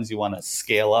are the ones you want to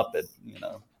scale up at,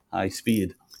 high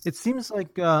speed. It seems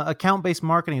like account-based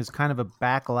marketing is kind of a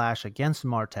backlash against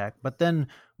MarTech, but then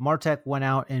MarTech went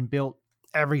out and built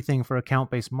everything for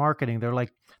account-based marketing. They're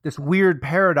like this weird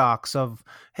paradox of,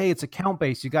 hey, it's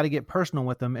account-based, you got to get personal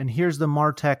with them, and here's the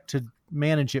MarTech to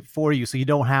manage it for you so you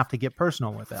don't have to get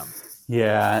personal with them.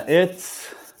 Yeah,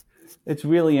 it's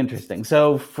really interesting.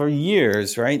 So for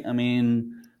years, right, I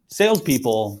mean,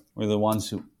 salespeople were the ones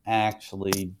who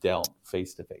actually dealt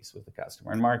face-to-face with the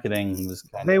customer, and marketing was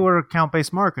They were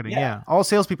account-based marketing, yeah. All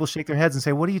salespeople shake their heads and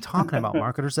say, what are you talking about,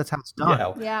 marketers? That's how it's done.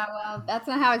 Yeah, well, that's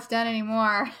not how it's done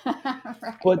anymore.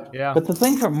 Right. But the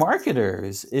thing for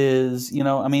marketers is,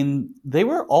 they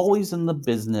were always in the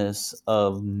business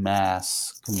of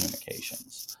mass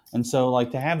communications. And so,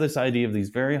 like, to have this idea of these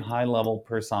very high-level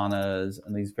personas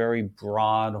and these very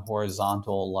broad,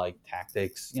 horizontal, like,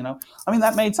 tactics,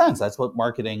 that made sense. That's what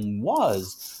marketing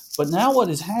was. But now what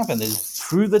has happened is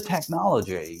through the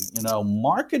technology,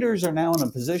 marketers are now in a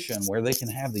position where they can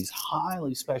have these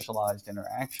highly specialized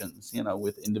interactions,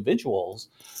 with individuals.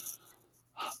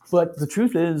 But the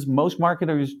truth is, most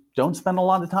marketers don't spend a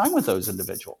lot of time with those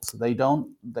individuals. They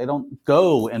don't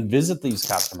go and visit these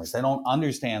customers. They don't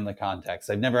understand the context.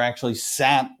 They've never actually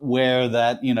sat where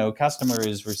that, customer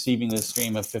is receiving this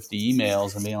stream of 50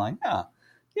 emails and being like,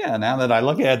 yeah, now that I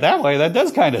look at it that way, that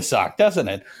does kind of suck, doesn't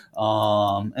it?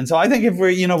 And so I think if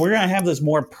we're going to have this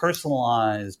more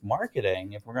personalized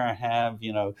marketing, if we're going to have,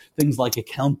 things like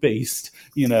account-based,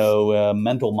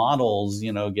 mental models,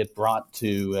 get brought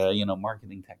to,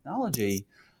 marketing technology,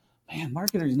 man,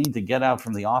 marketers need to get out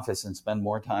from the office and spend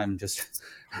more time just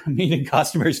meeting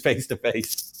customers face to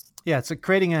face. Yeah, it's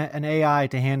creating an AI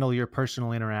to handle your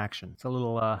personal interaction. It's a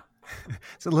little,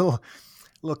 it's a little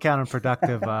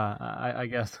counterproductive, I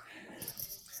guess.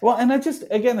 Well, and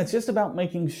it's just about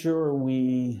making sure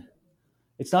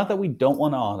it's not that we don't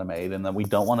want to automate and that we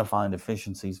don't want to find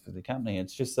efficiencies for the company.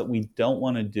 It's just that we don't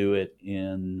want to do it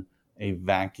in a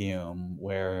vacuum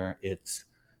where it's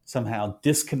somehow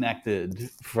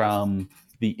disconnected from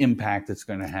the impact it's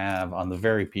going to have on the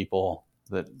very people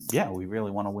that, we really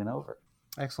want to win over.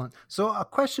 Excellent. So a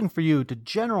question for you to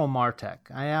General MarTech.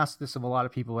 I ask this of a lot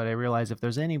of people, but I realize if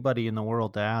there's anybody in the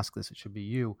world to ask this, it should be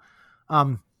you.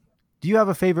 Do you have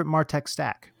a favorite MarTech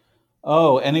stack?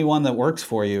 Oh, anyone that works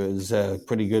for you is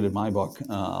pretty good in my book.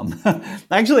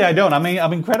 Actually, I don't.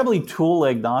 I'm incredibly tool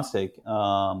agnostic.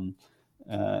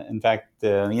 In fact,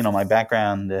 my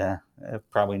background,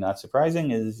 probably not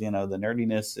surprising, is, the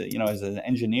nerdiness, as an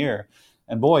engineer.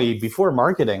 And boy, before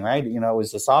marketing, right, it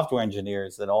was the software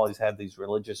engineers that always had these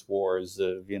religious wars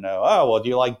of, do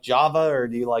you like Java or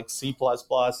do you like C++?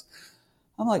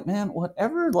 I'm like, man,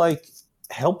 whatever,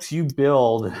 helps you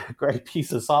build a great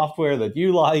piece of software that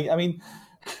you like. I mean,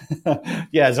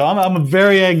 so I'm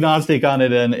very agnostic on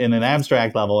it in an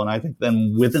abstract level. And I think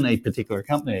then within a particular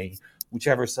company,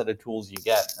 whichever set of tools you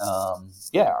get, are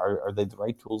they the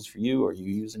right tools for you? Are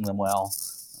you using them well?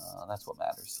 That's what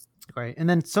matters. Great. And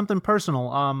then something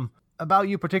personal about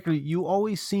you particularly, you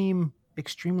always seem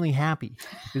extremely happy.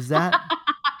 Is that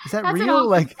real?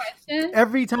 Like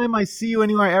every time I see you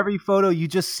anywhere, every photo, you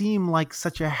just seem like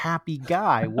such a happy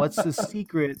guy. What's the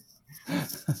secret?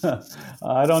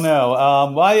 I don't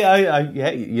know.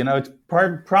 It's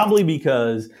probably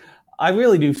because I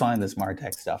really do find this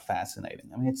MarTech stuff fascinating.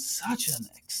 I mean, it's such an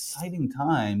exciting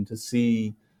time to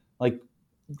see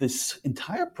this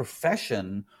entire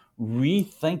profession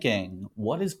rethinking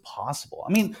what is possible.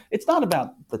 I mean, it's not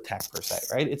about the tech per se,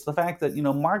 right? It's the fact that,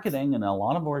 marketing in a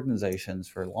lot of organizations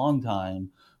for a long time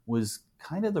was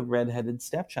kind of the redheaded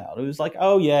stepchild. It was like,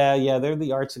 oh yeah, they're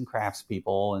the arts and crafts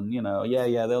people, and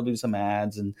they'll do some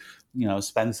ads and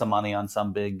spend some money on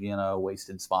some big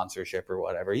wasted sponsorship or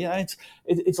whatever.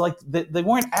 It's like they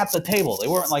weren't at the table. They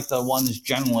weren't like the ones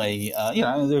generally. There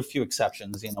are a few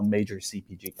exceptions, major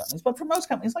CPG companies, but for most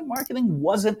companies, like marketing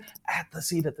wasn't at the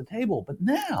seat at the table. But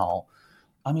now,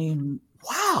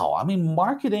 wow.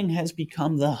 Marketing has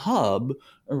become the hub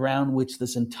around which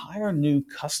this entire new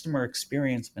customer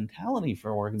experience mentality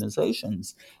for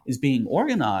organizations is being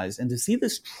organized. And to see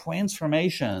this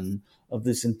transformation of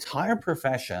this entire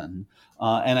profession,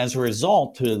 and as a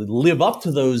result, to live up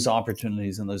to those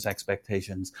opportunities and those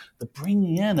expectations, the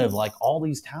bringing in of like all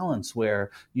these talents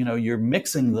where, you're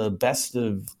mixing the best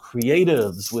of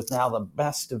creatives with now the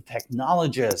best of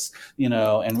technologists,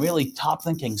 and really top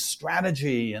thinking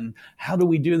strategy and how do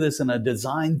we do this in a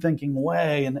design thinking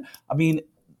way? And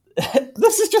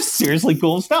this is just seriously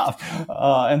cool stuff.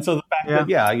 And so the fact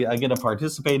that, I get to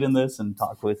participate in this and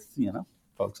talk with,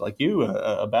 folks like you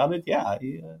about it,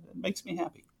 it makes me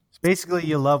happy. Basically,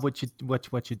 you love what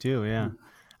you do, yeah.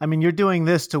 You're doing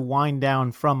this to wind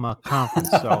down from a conference,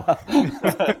 so.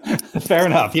 Fair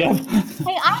enough, yeah.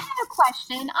 Hey, I have a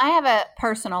question. I have a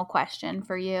personal question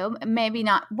for you. Maybe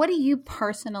not. What do you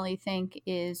personally think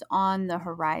is on the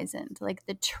horizon, like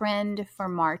the trend for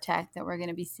MarTech that we're going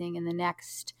to be seeing in the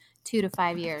next 2 to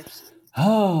 5 years?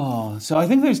 Oh, so I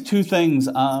think there's two things.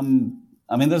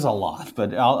 There's a lot,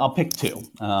 but I'll pick two.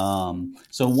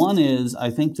 So one is, I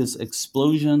think this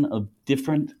explosion of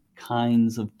different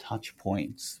kinds of touch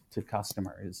points to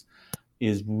customers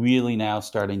is really now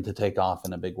starting to take off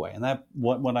in a big way. And that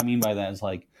what I mean by that is,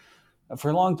 like,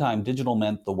 for a long time, digital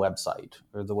meant the website,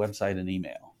 or the website and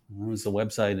email. It was the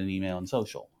website and email and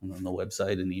social, and then the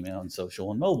website and email and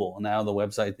social and mobile. And now the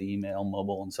website, the email,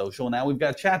 mobile, and social. And now we've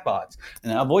got chatbots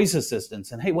and now voice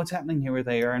assistants. And hey, what's happening here with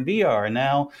AR and VR? And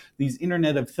now these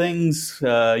Internet of Things,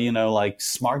 like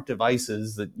smart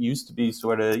devices that used to be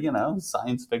sort of,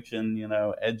 science fiction,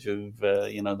 edge of,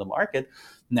 the market.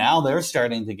 Now they're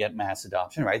starting to get mass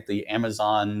adoption, right? The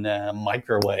Amazon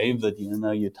microwave that,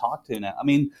 you talk to now.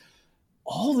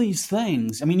 All these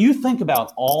things, you think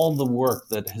about all the work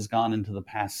that has gone into the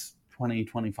past 20,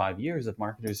 25 years of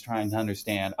marketers trying to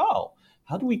understand,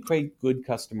 how do we create good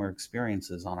customer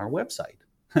experiences on our website?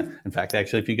 In fact,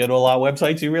 actually, if you go to a lot of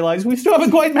websites, you realize we still haven't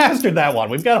quite mastered that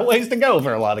one. We've got a ways to go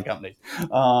for a lot of companies.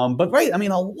 But right,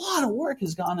 a lot of work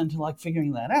has gone into like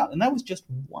figuring that out. And that was just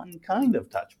one kind of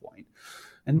touch point.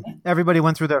 And everybody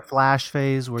went through their flash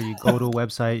phase where you go to a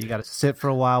website, you got to sit for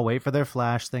a while, wait for their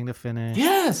flash thing to finish.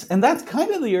 Yes, and that's kind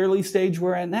of the early stage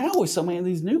we're at now with so many of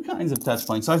these new kinds of touch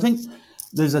points. So I think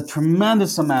there's a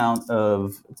tremendous amount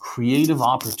of creative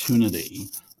opportunity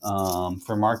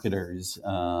for marketers.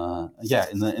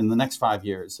 In the next 5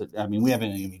 years. We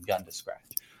haven't even begun to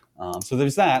scratch. So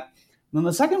there's that. And then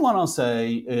the second one I'll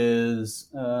say is,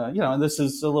 and this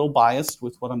is a little biased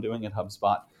with what I'm doing at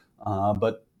HubSpot,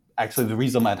 but actually, the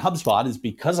reason I'm at HubSpot is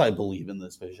because I believe in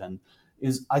this vision,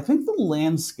 is I think the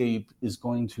landscape is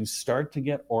going to start to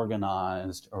get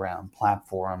organized around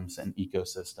platforms and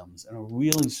ecosystems in a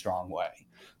really strong way.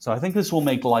 So I think this will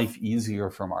make life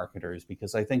easier for marketers,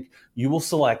 because I think you will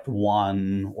select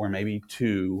one or maybe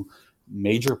two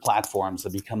major platforms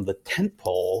that become the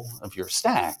tentpole of your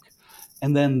stack.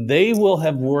 And then they will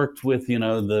have worked with,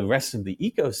 the rest of the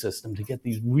ecosystem to get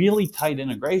these really tight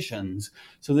integrations,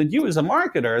 so that you as a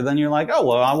marketer, then you're like, oh,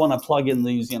 well, I want to plug in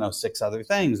these, 6 other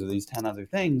things or these 10 other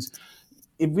things.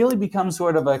 It really becomes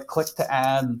sort of a click to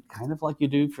add, kind of like you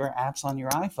do for apps on your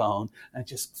iPhone. And it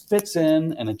just fits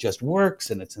in and it just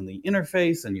works, and it's in the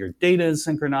interface and your data is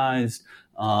synchronized.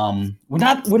 We're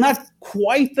not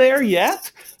quite there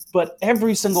yet. But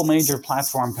every single major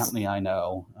platform company I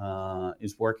know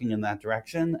is working in that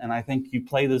direction. And I think you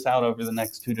play this out over the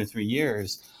next 2 to 3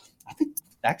 years, I think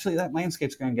actually that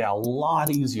landscape's going to get a lot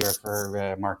easier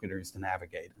for marketers to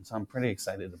navigate. And so I'm pretty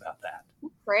excited about that.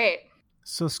 Great.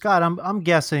 So Scott, I'm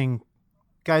guessing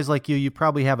guys like you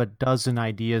probably have a dozen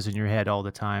ideas in your head all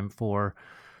the time for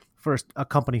a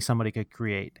company somebody could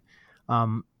create.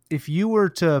 If you were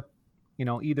to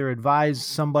either advise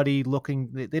somebody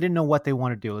they didn't know what they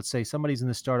want to do. Let's say somebody's in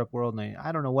the startup world and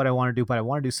I don't know what I want to do, but I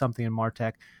want to do something in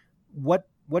MarTech. What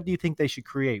do you think they should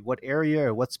create? What area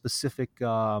or what specific,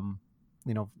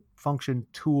 function,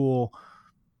 tool,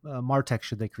 MarTech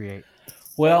should they create?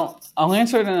 Well, I'll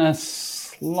answer it in a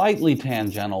slightly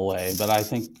tangential way, but I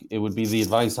think it would be the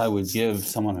advice I would give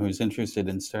someone who's interested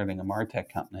in starting a MarTech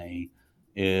company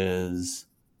is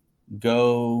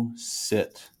go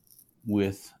sit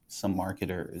with some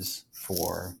marketers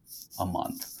for a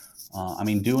month.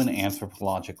 Do an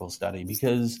anthropological study,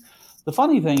 because the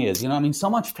funny thing is, so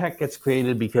much tech gets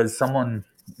created because someone,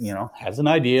 has an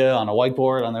idea on a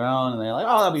whiteboard on their own, and they're like,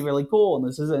 oh, that'd be really cool. And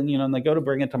this is, and they go to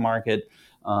bring it to market.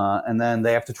 And then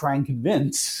they have to try and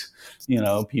convince,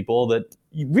 people that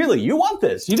you want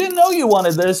this. You didn't know you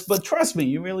wanted this, but trust me,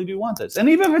 you really do want this. And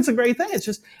even if it's a great thing,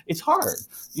 it's hard,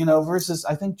 versus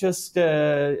I think just,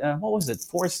 what was it?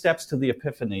 4 Steps to the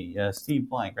Epiphany, Steve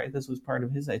Blank, right? This was part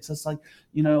of his, it's just like,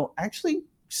 actually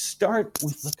start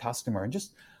with the customer and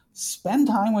just spend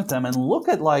time with them and look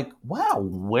at like, wow,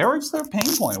 where is their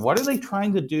pain point? What are they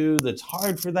trying to do that's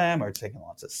hard for them, or it's taking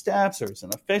lots of steps, or it's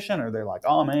inefficient, or they're like,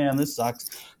 oh man, this sucks.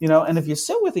 And if you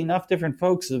sit with enough different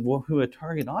folks who are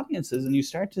target audiences, and you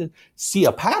start to see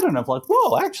a pattern of like,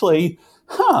 whoa, actually,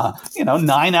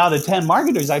 9 out of 10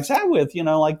 marketers I've sat with,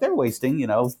 like they're wasting,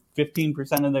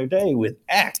 15% of their day with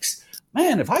X.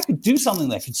 Man, if I could do something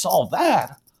that could solve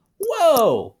that,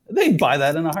 whoa, they'd buy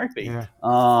that in a heartbeat. Yeah.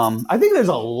 I think there's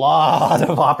a lot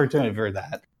of opportunity for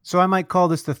that. So I might call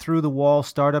this the through the wall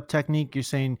startup technique. You're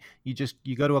saying you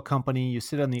go to a company, you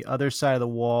sit on the other side of the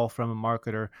wall from a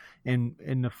marketer, and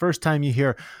the first time you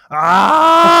hear,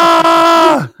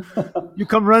 you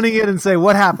come running in and say,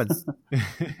 what happened?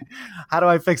 How do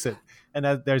I fix it? And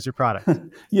there's your product.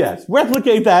 Yes.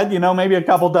 Replicate that, maybe a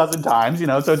couple dozen times,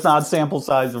 so it's not sample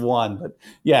size of one. But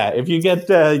yeah, if you get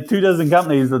 2 dozen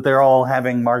companies that they're all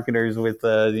having marketers with,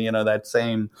 that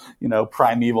same,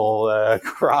 primeval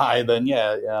cry, then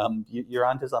you're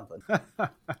onto something.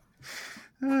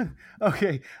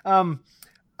 Okay.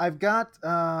 I've got,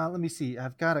 let me see.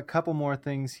 I've got a couple more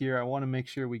things here I want to make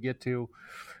sure we get to.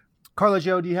 Carla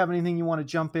Jo, do you have anything you want to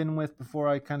jump in with before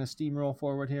I kind of steamroll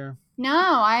forward here? No,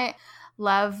 I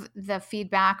love the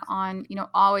feedback on,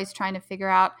 always trying to figure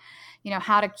out,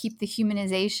 how to keep the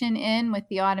humanization in with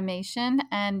the automation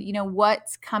and,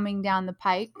 what's coming down the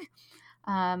pike.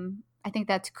 I think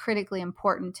that's critically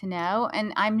important to know.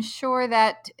 And I'm sure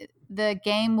that the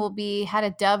game will be how to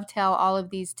dovetail all of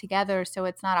these together so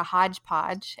it's not a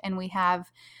hodgepodge and we have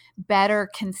better,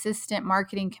 consistent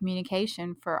marketing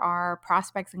communication for our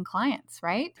prospects and clients,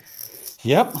 right?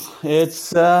 Yep.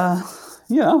 It's, it's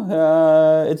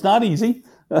not easy.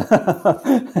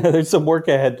 There's some work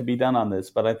ahead to be done on this,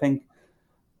 but I think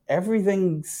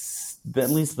everything, at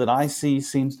least that I see,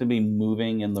 seems to be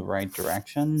moving in the right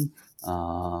direction.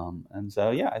 And so,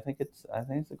 I think it's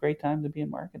a great time to be in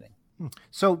marketing.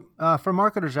 So for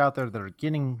marketers out there that are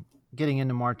getting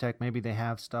into MarTech, maybe they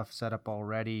have stuff set up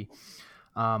already.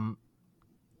 Can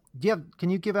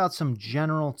you give out some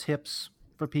general tips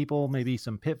for people, maybe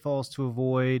some pitfalls to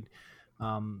avoid,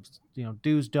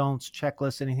 do's, don'ts,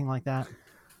 checklists, anything like that?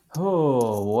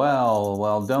 Oh,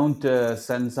 well, don't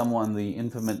send someone the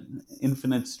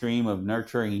infinite stream of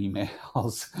nurturing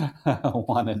emails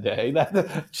one a day.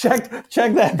 Check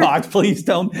that box. Please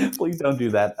don't do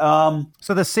that.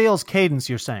 So the sales cadence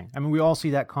you're saying, we all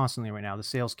see that constantly right now, the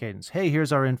sales cadence. Hey,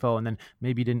 here's our info. And then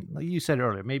maybe you said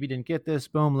earlier, maybe didn't get this,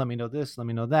 boom, let me know this, let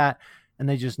me know that. And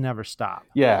they just never stop.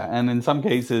 Yeah, and in some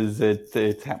cases,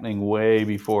 it's happening way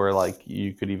before like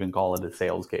you could even call it a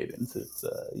sales cadence. It's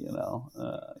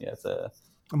it's a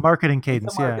marketing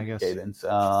cadence. I guess cadence.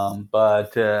 I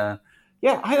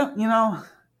don't.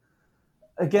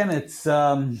 Again, it's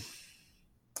there's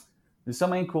so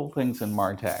many cool things in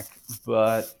MarTech,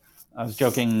 but I was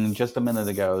joking just a minute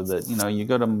ago that you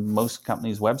go to most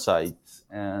companies' websites,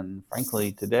 and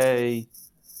frankly, today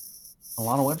a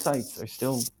lot of websites are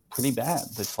still pretty bad.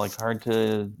 It's like hard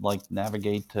to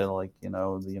navigate to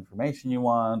the information you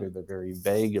want, or they're very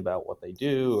vague about what they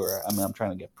do, or I'm trying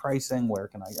to get pricing, where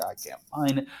can I can't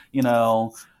find it.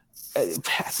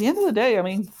 At the end of the day,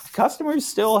 customers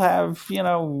still have,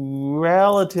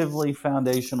 relatively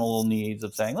foundational needs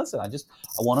of saying, listen, I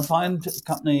want to find a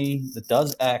company that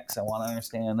does X. I want to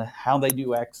understand how they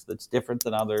do X that's different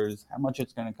than others, how much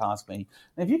it's going to cost me.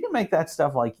 And if you can make that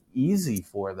stuff easy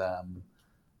for them,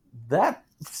 that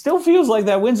still feels like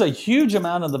that wins a huge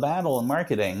amount of the battle in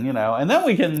marketing, and then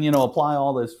we can, apply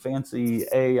all this fancy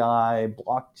AI,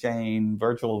 blockchain,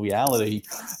 virtual reality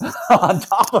on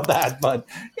top of that. But,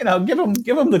 give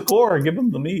them the core, give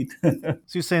them the meat. So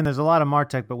you're saying there's a lot of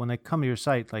MarTech, but when they come to your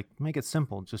site, make it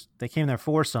simple. Just, they came there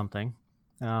for something.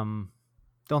 Don't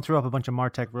throw up a bunch of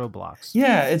MarTech roadblocks.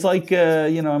 Yeah, it's like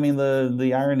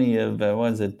the irony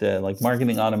of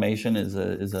marketing automation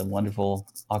is a wonderful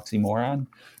oxymoron.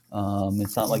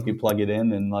 It's not like you plug it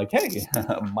in and hey,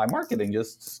 my marketing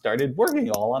just started working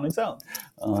all on its own.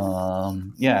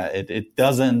 It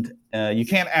doesn't. You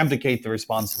can't abdicate the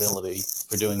responsibility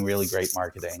for doing really great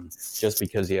marketing just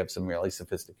because you have some really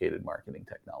sophisticated marketing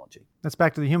technology. That's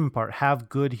back to the human part. Have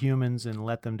good humans and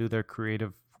let them do their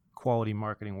creative quality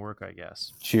marketing work, I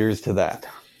guess. Cheers to that.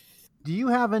 Do you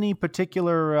have any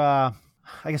particular,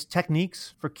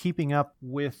 techniques for keeping up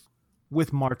with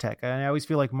MarTech? I always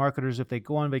feel like marketers, if they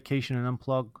go on vacation and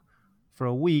unplug for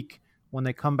a week, when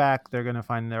they come back, they're going to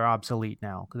find they're obsolete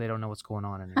now because they don't know what's going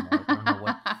on anymore. They don't know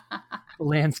what the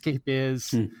landscape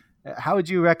is. How would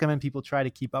you recommend people try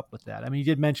to keep up with that? I mean, you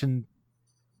did mention,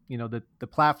 the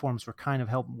platforms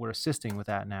were assisting with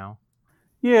that now.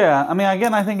 Yeah. I mean,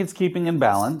 again, I think it's keeping in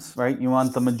balance, right? You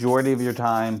want the majority of your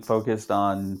time focused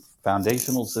on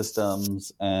foundational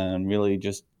systems and really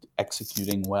just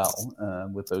executing well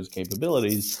with those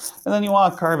capabilities. And then you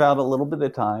want to carve out a little bit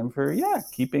of time for,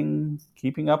 keeping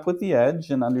up with the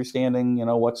edge and understanding,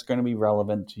 what's going to be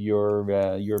relevant to your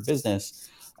business.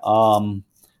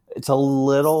 It's a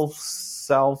little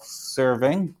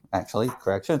self-serving, actually,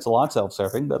 correction. It's a lot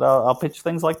self-serving, but I'll pitch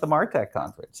things like the MarTech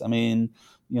conference. I mean,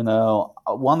 one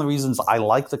of the reasons I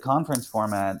like the conference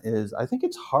format is I think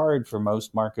it's hard for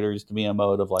most marketers to be in a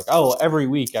mode of like, oh, every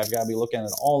week I've got to be looking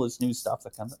at all this new stuff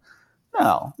that comes up.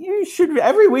 No,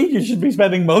 every week you should be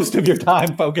spending most of your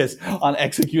time focused on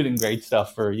executing great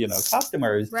stuff for,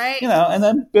 customers, right? And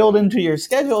then build into your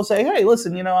schedule, say, hey,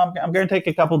 listen, I'm going to take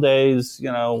a couple days,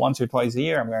 once or twice a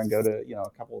year. I'm going to go to, a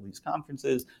couple of these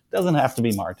conferences. Doesn't have to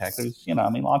be MarTech. There's,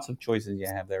 lots of choices you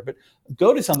have there, but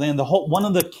go to something. And one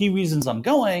of the key reasons I'm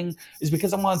going is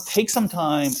because I want to take some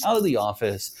time out of the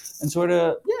office and sort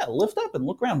of, lift up and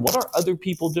look around. What are other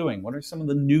people doing? What are some of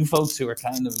the new folks who are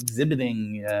kind of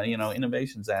exhibiting,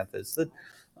 innovations at this that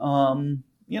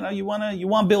you want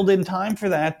to build in time for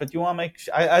that, but you want to make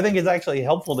I think it's actually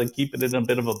helpful to keep it in a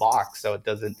bit of a box so it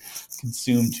doesn't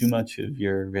consume too much of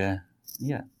your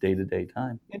day-to-day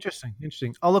time. Interesting.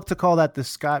 I'll look to call that the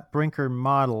Scott Brinker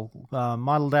model,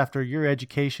 modeled after your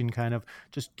education, kind of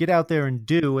just get out there and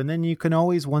do, and then you can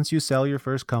always, once you sell your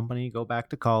first company, go back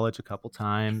to college a couple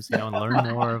times, and learn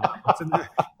more of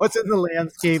what's in the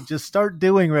landscape. Just start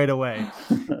doing right away.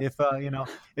 If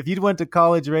you went to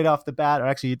college right off the bat, or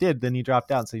actually you did, then you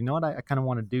dropped out. So you know what, I kind of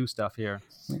want to do stuff here.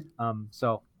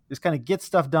 So just kind of get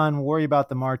stuff done, worry about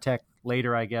the MarTech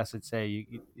later, I guess I'd say.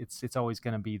 It's always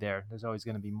going to be there. There's always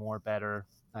going to be more, better,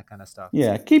 that kind of stuff.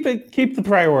 Yeah, keep your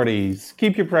priorities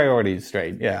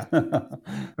straight. Yeah.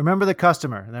 Remember the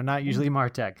customer. They're not usually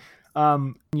MarTech.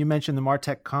 You mentioned the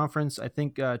MarTech conference. I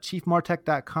think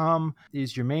chiefmartech.com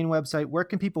is your main website. Where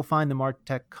can people find the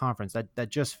MarTech conference? That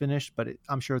just finished, but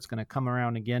I'm sure it's going to come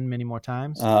around again many more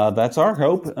times. That's our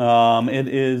hope. It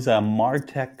is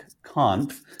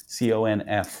MarTechConf,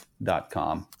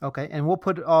 CONF.com. Okay, and we'll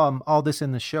put all this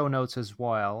in the show notes as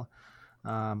well.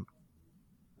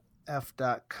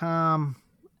 F.com.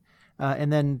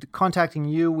 And then contacting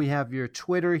you, we have your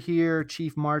Twitter here,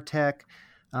 Chief MarTech.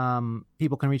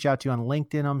 People can reach out to you on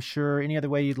LinkedIn, I'm sure. Any other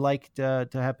way you'd like to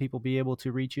have people be able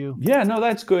to reach you? Yeah, no,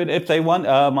 that's good. If they want,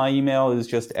 my email is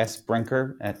just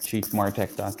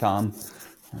sbrinker@chiefmartech.com.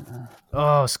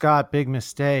 Oh, Scott, big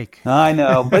mistake. I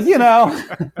know, but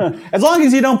as long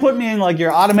as you don't put me in like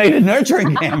your automated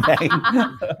nurturing campaign.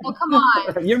 Well, come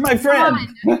on. You're my friend.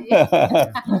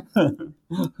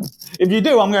 If you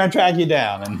do, I'm going to track you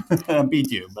down and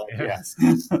beat you. But yes.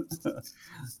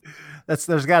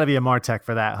 There's got to be a MarTech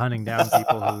for that, hunting down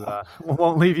people who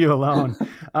won't leave you alone.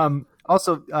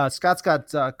 Also, Scott's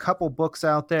got a couple books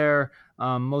out there.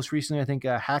 Most recently, I think,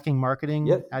 Hacking Marketing,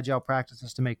 Yep. Agile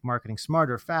Practices to Make Marketing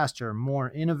Smarter, Faster,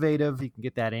 More Innovative. You can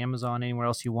get that Amazon, anywhere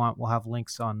else you want. We'll have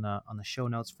links on the show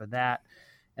notes for that.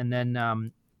 And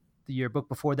then your book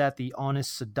before that, The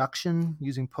Honest Seduction,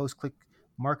 Using Post-Click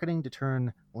Marketing to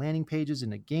Turn Landing Pages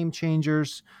into Game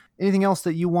Changers. Anything else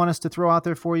that you want us to throw out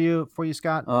there for you,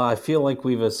 Scott? I feel like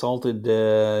we've assaulted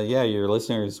your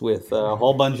listeners with a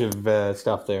whole bunch of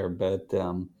stuff there, but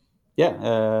feel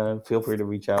free to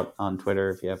reach out on Twitter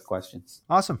if you have questions.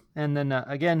 Awesome. And then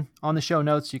again, on the show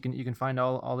notes, you can find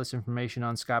all this information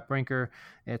on Scott Brinker.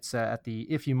 It's at the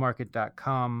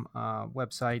ifyoumarket.com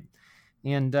website.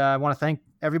 And I want to thank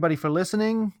everybody for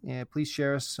listening. Please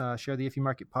share the If You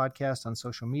Market podcast on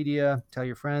social media. Tell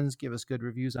your friends. Give us good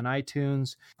reviews on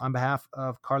iTunes. On behalf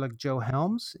of Carla Joe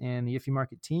Helms and the If You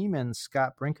Market team and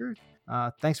Scott Brinker,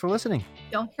 thanks for listening.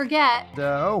 Don't forget.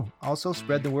 Also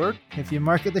spread the word. If you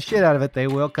market the shit out of it, they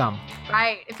will come.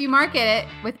 Right. If you market it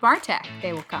with MarTech,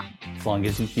 they will come. As long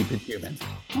as you keep it human.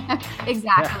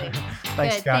 Exactly.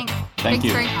 Thanks, Good. Scott. Thank Thanks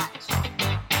you very much.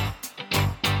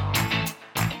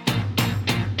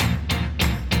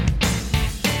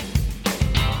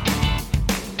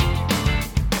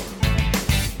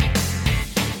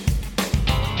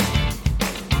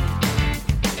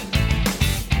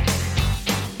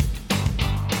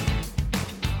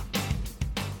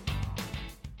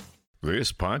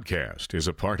 This podcast is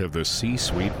a part of the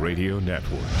C-Suite Radio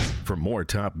Network. For more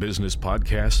top business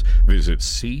podcasts, visit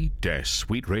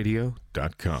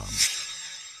c-suiteradio.com.